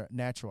with their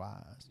natural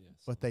eyes. Yes.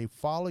 But they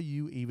follow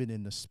you even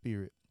in the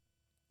spirit.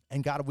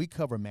 And God, we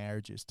cover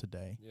marriages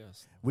today.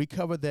 Yes. We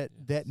cover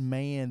that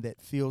man that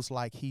feels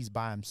like he's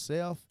by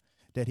himself,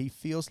 that he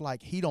feels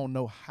like he don't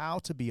know how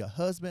to be a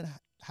husband,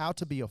 how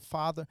to be a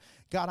father.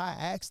 God, I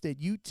ask that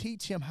you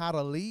teach him how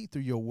to lead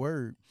through your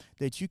word,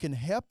 that you can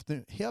help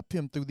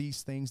him through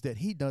these things that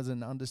he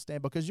doesn't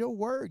understand, because your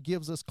word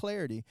gives us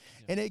clarity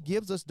and it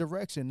gives us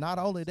direction. Not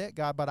only that,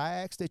 God, but I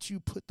ask that you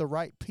put the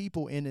right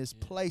people in his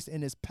place,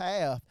 in his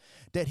path,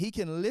 that he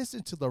can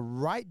listen to the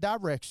right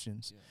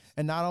directions.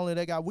 And not only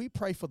that, God, we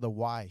pray for the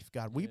wife,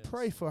 God. We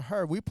pray for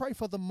her. We pray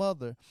for the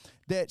mother,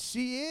 that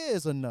she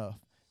is enough,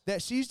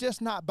 that she's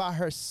just not by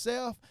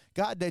herself,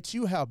 God, that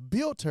you have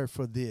built her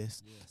for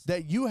this,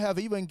 that you have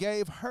even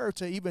gave her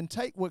to even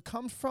take what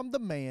comes from the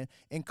man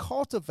and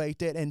cultivate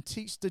that and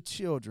teach the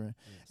children.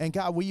 And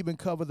God, we even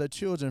cover the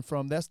children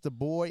that's the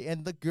boy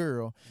and the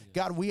girl.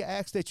 God, we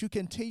ask that you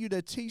continue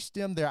to teach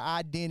them their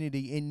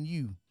identity in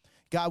you.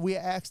 God, we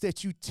ask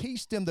that you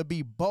teach them to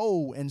be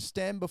bold and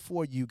stand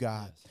before you,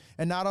 God.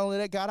 And not only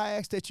that, God, I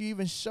ask that you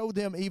even show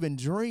them even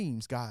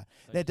dreams, God,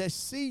 that they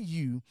see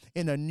you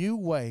in a new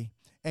way.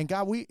 And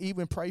God, we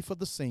even pray for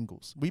the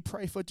singles. We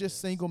pray for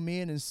just single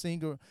men and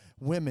single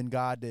women,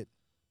 God,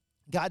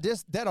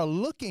 that are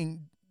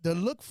looking to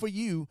look for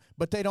you,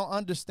 but they don't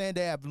understand.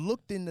 They have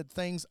looked into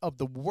things of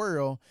the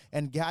world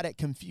and got it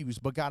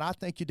confused. But God, I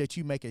thank you that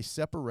you make a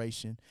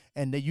separation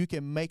and that you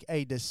can make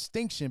a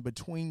distinction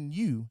between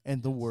you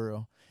and the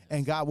world.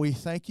 And God, we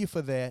thank you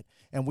for that,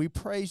 and we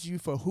praise you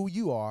for who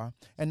you are.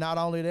 And not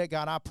only that,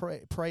 God, I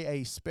pray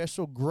a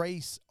special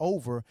grace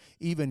over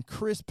even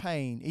Chris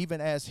Payne,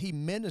 even as he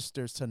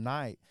ministers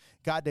tonight.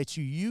 God, that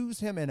you use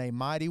him in a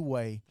mighty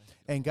way.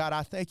 And God,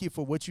 I thank you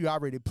for what you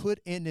already put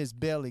in his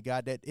belly,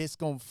 God, that it's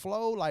going to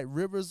flow like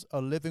rivers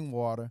of living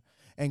water.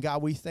 And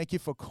God, we thank you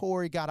for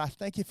Cory. God, I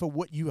thank you for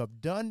what you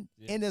have done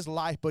in his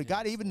life. But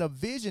God, even the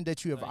vision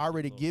that you have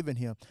already given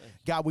him.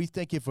 God, we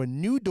thank you for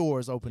new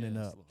doors opening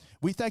up.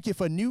 We thank you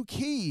for new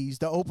keys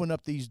to open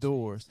up these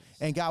doors.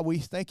 And God, we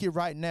thank you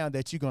right now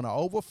that you're going to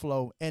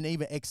overflow and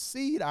even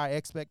exceed our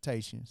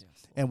expectations.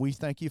 And we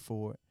thank you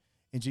for it.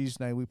 In Jesus'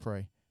 name we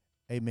pray.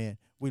 Amen.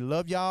 We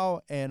love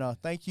y'all, and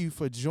thank you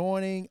for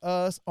joining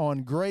us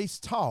on Grace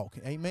Talk.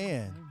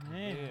 Amen.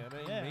 Amen.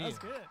 Yeah, that's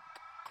good.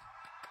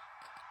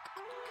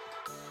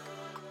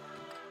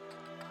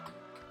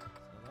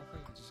 I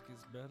think it just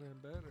gets better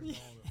and better. Don't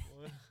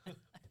it?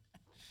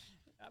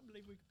 I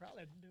believe we could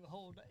probably do a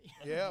whole day.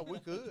 Yeah, we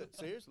could.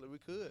 Seriously, we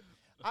could.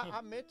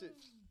 I meant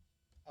it.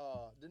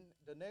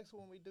 The next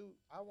one we do,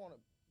 I want to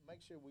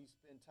make sure we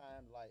spend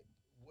time like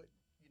what,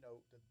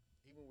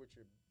 even with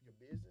your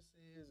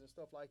businesses and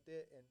stuff like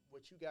that, and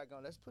what you got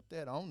going. Let's put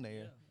that on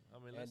there. Yeah. I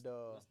mean, let's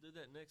do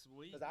that next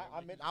week. Because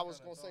I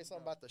was going to say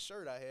something about the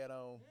shirt I had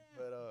on,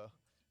 but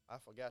I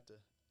forgot to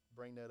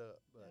bring that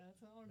up. But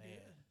that's all man,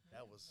 good.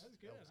 that was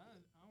good. That was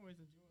good. I always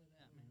enjoy that,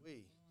 man.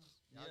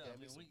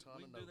 We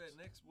can do that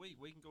next week.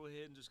 We can go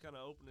ahead and just kind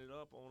of open it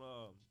up on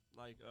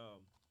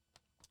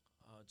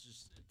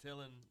just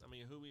telling,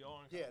 who we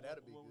are and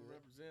that'd be what good. We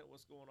represent,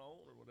 what's going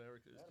on or whatever,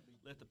 because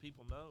let the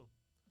people know.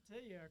 I'll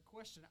tell you a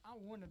question I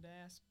wanted to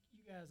ask you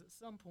guys at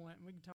some point, and we can talk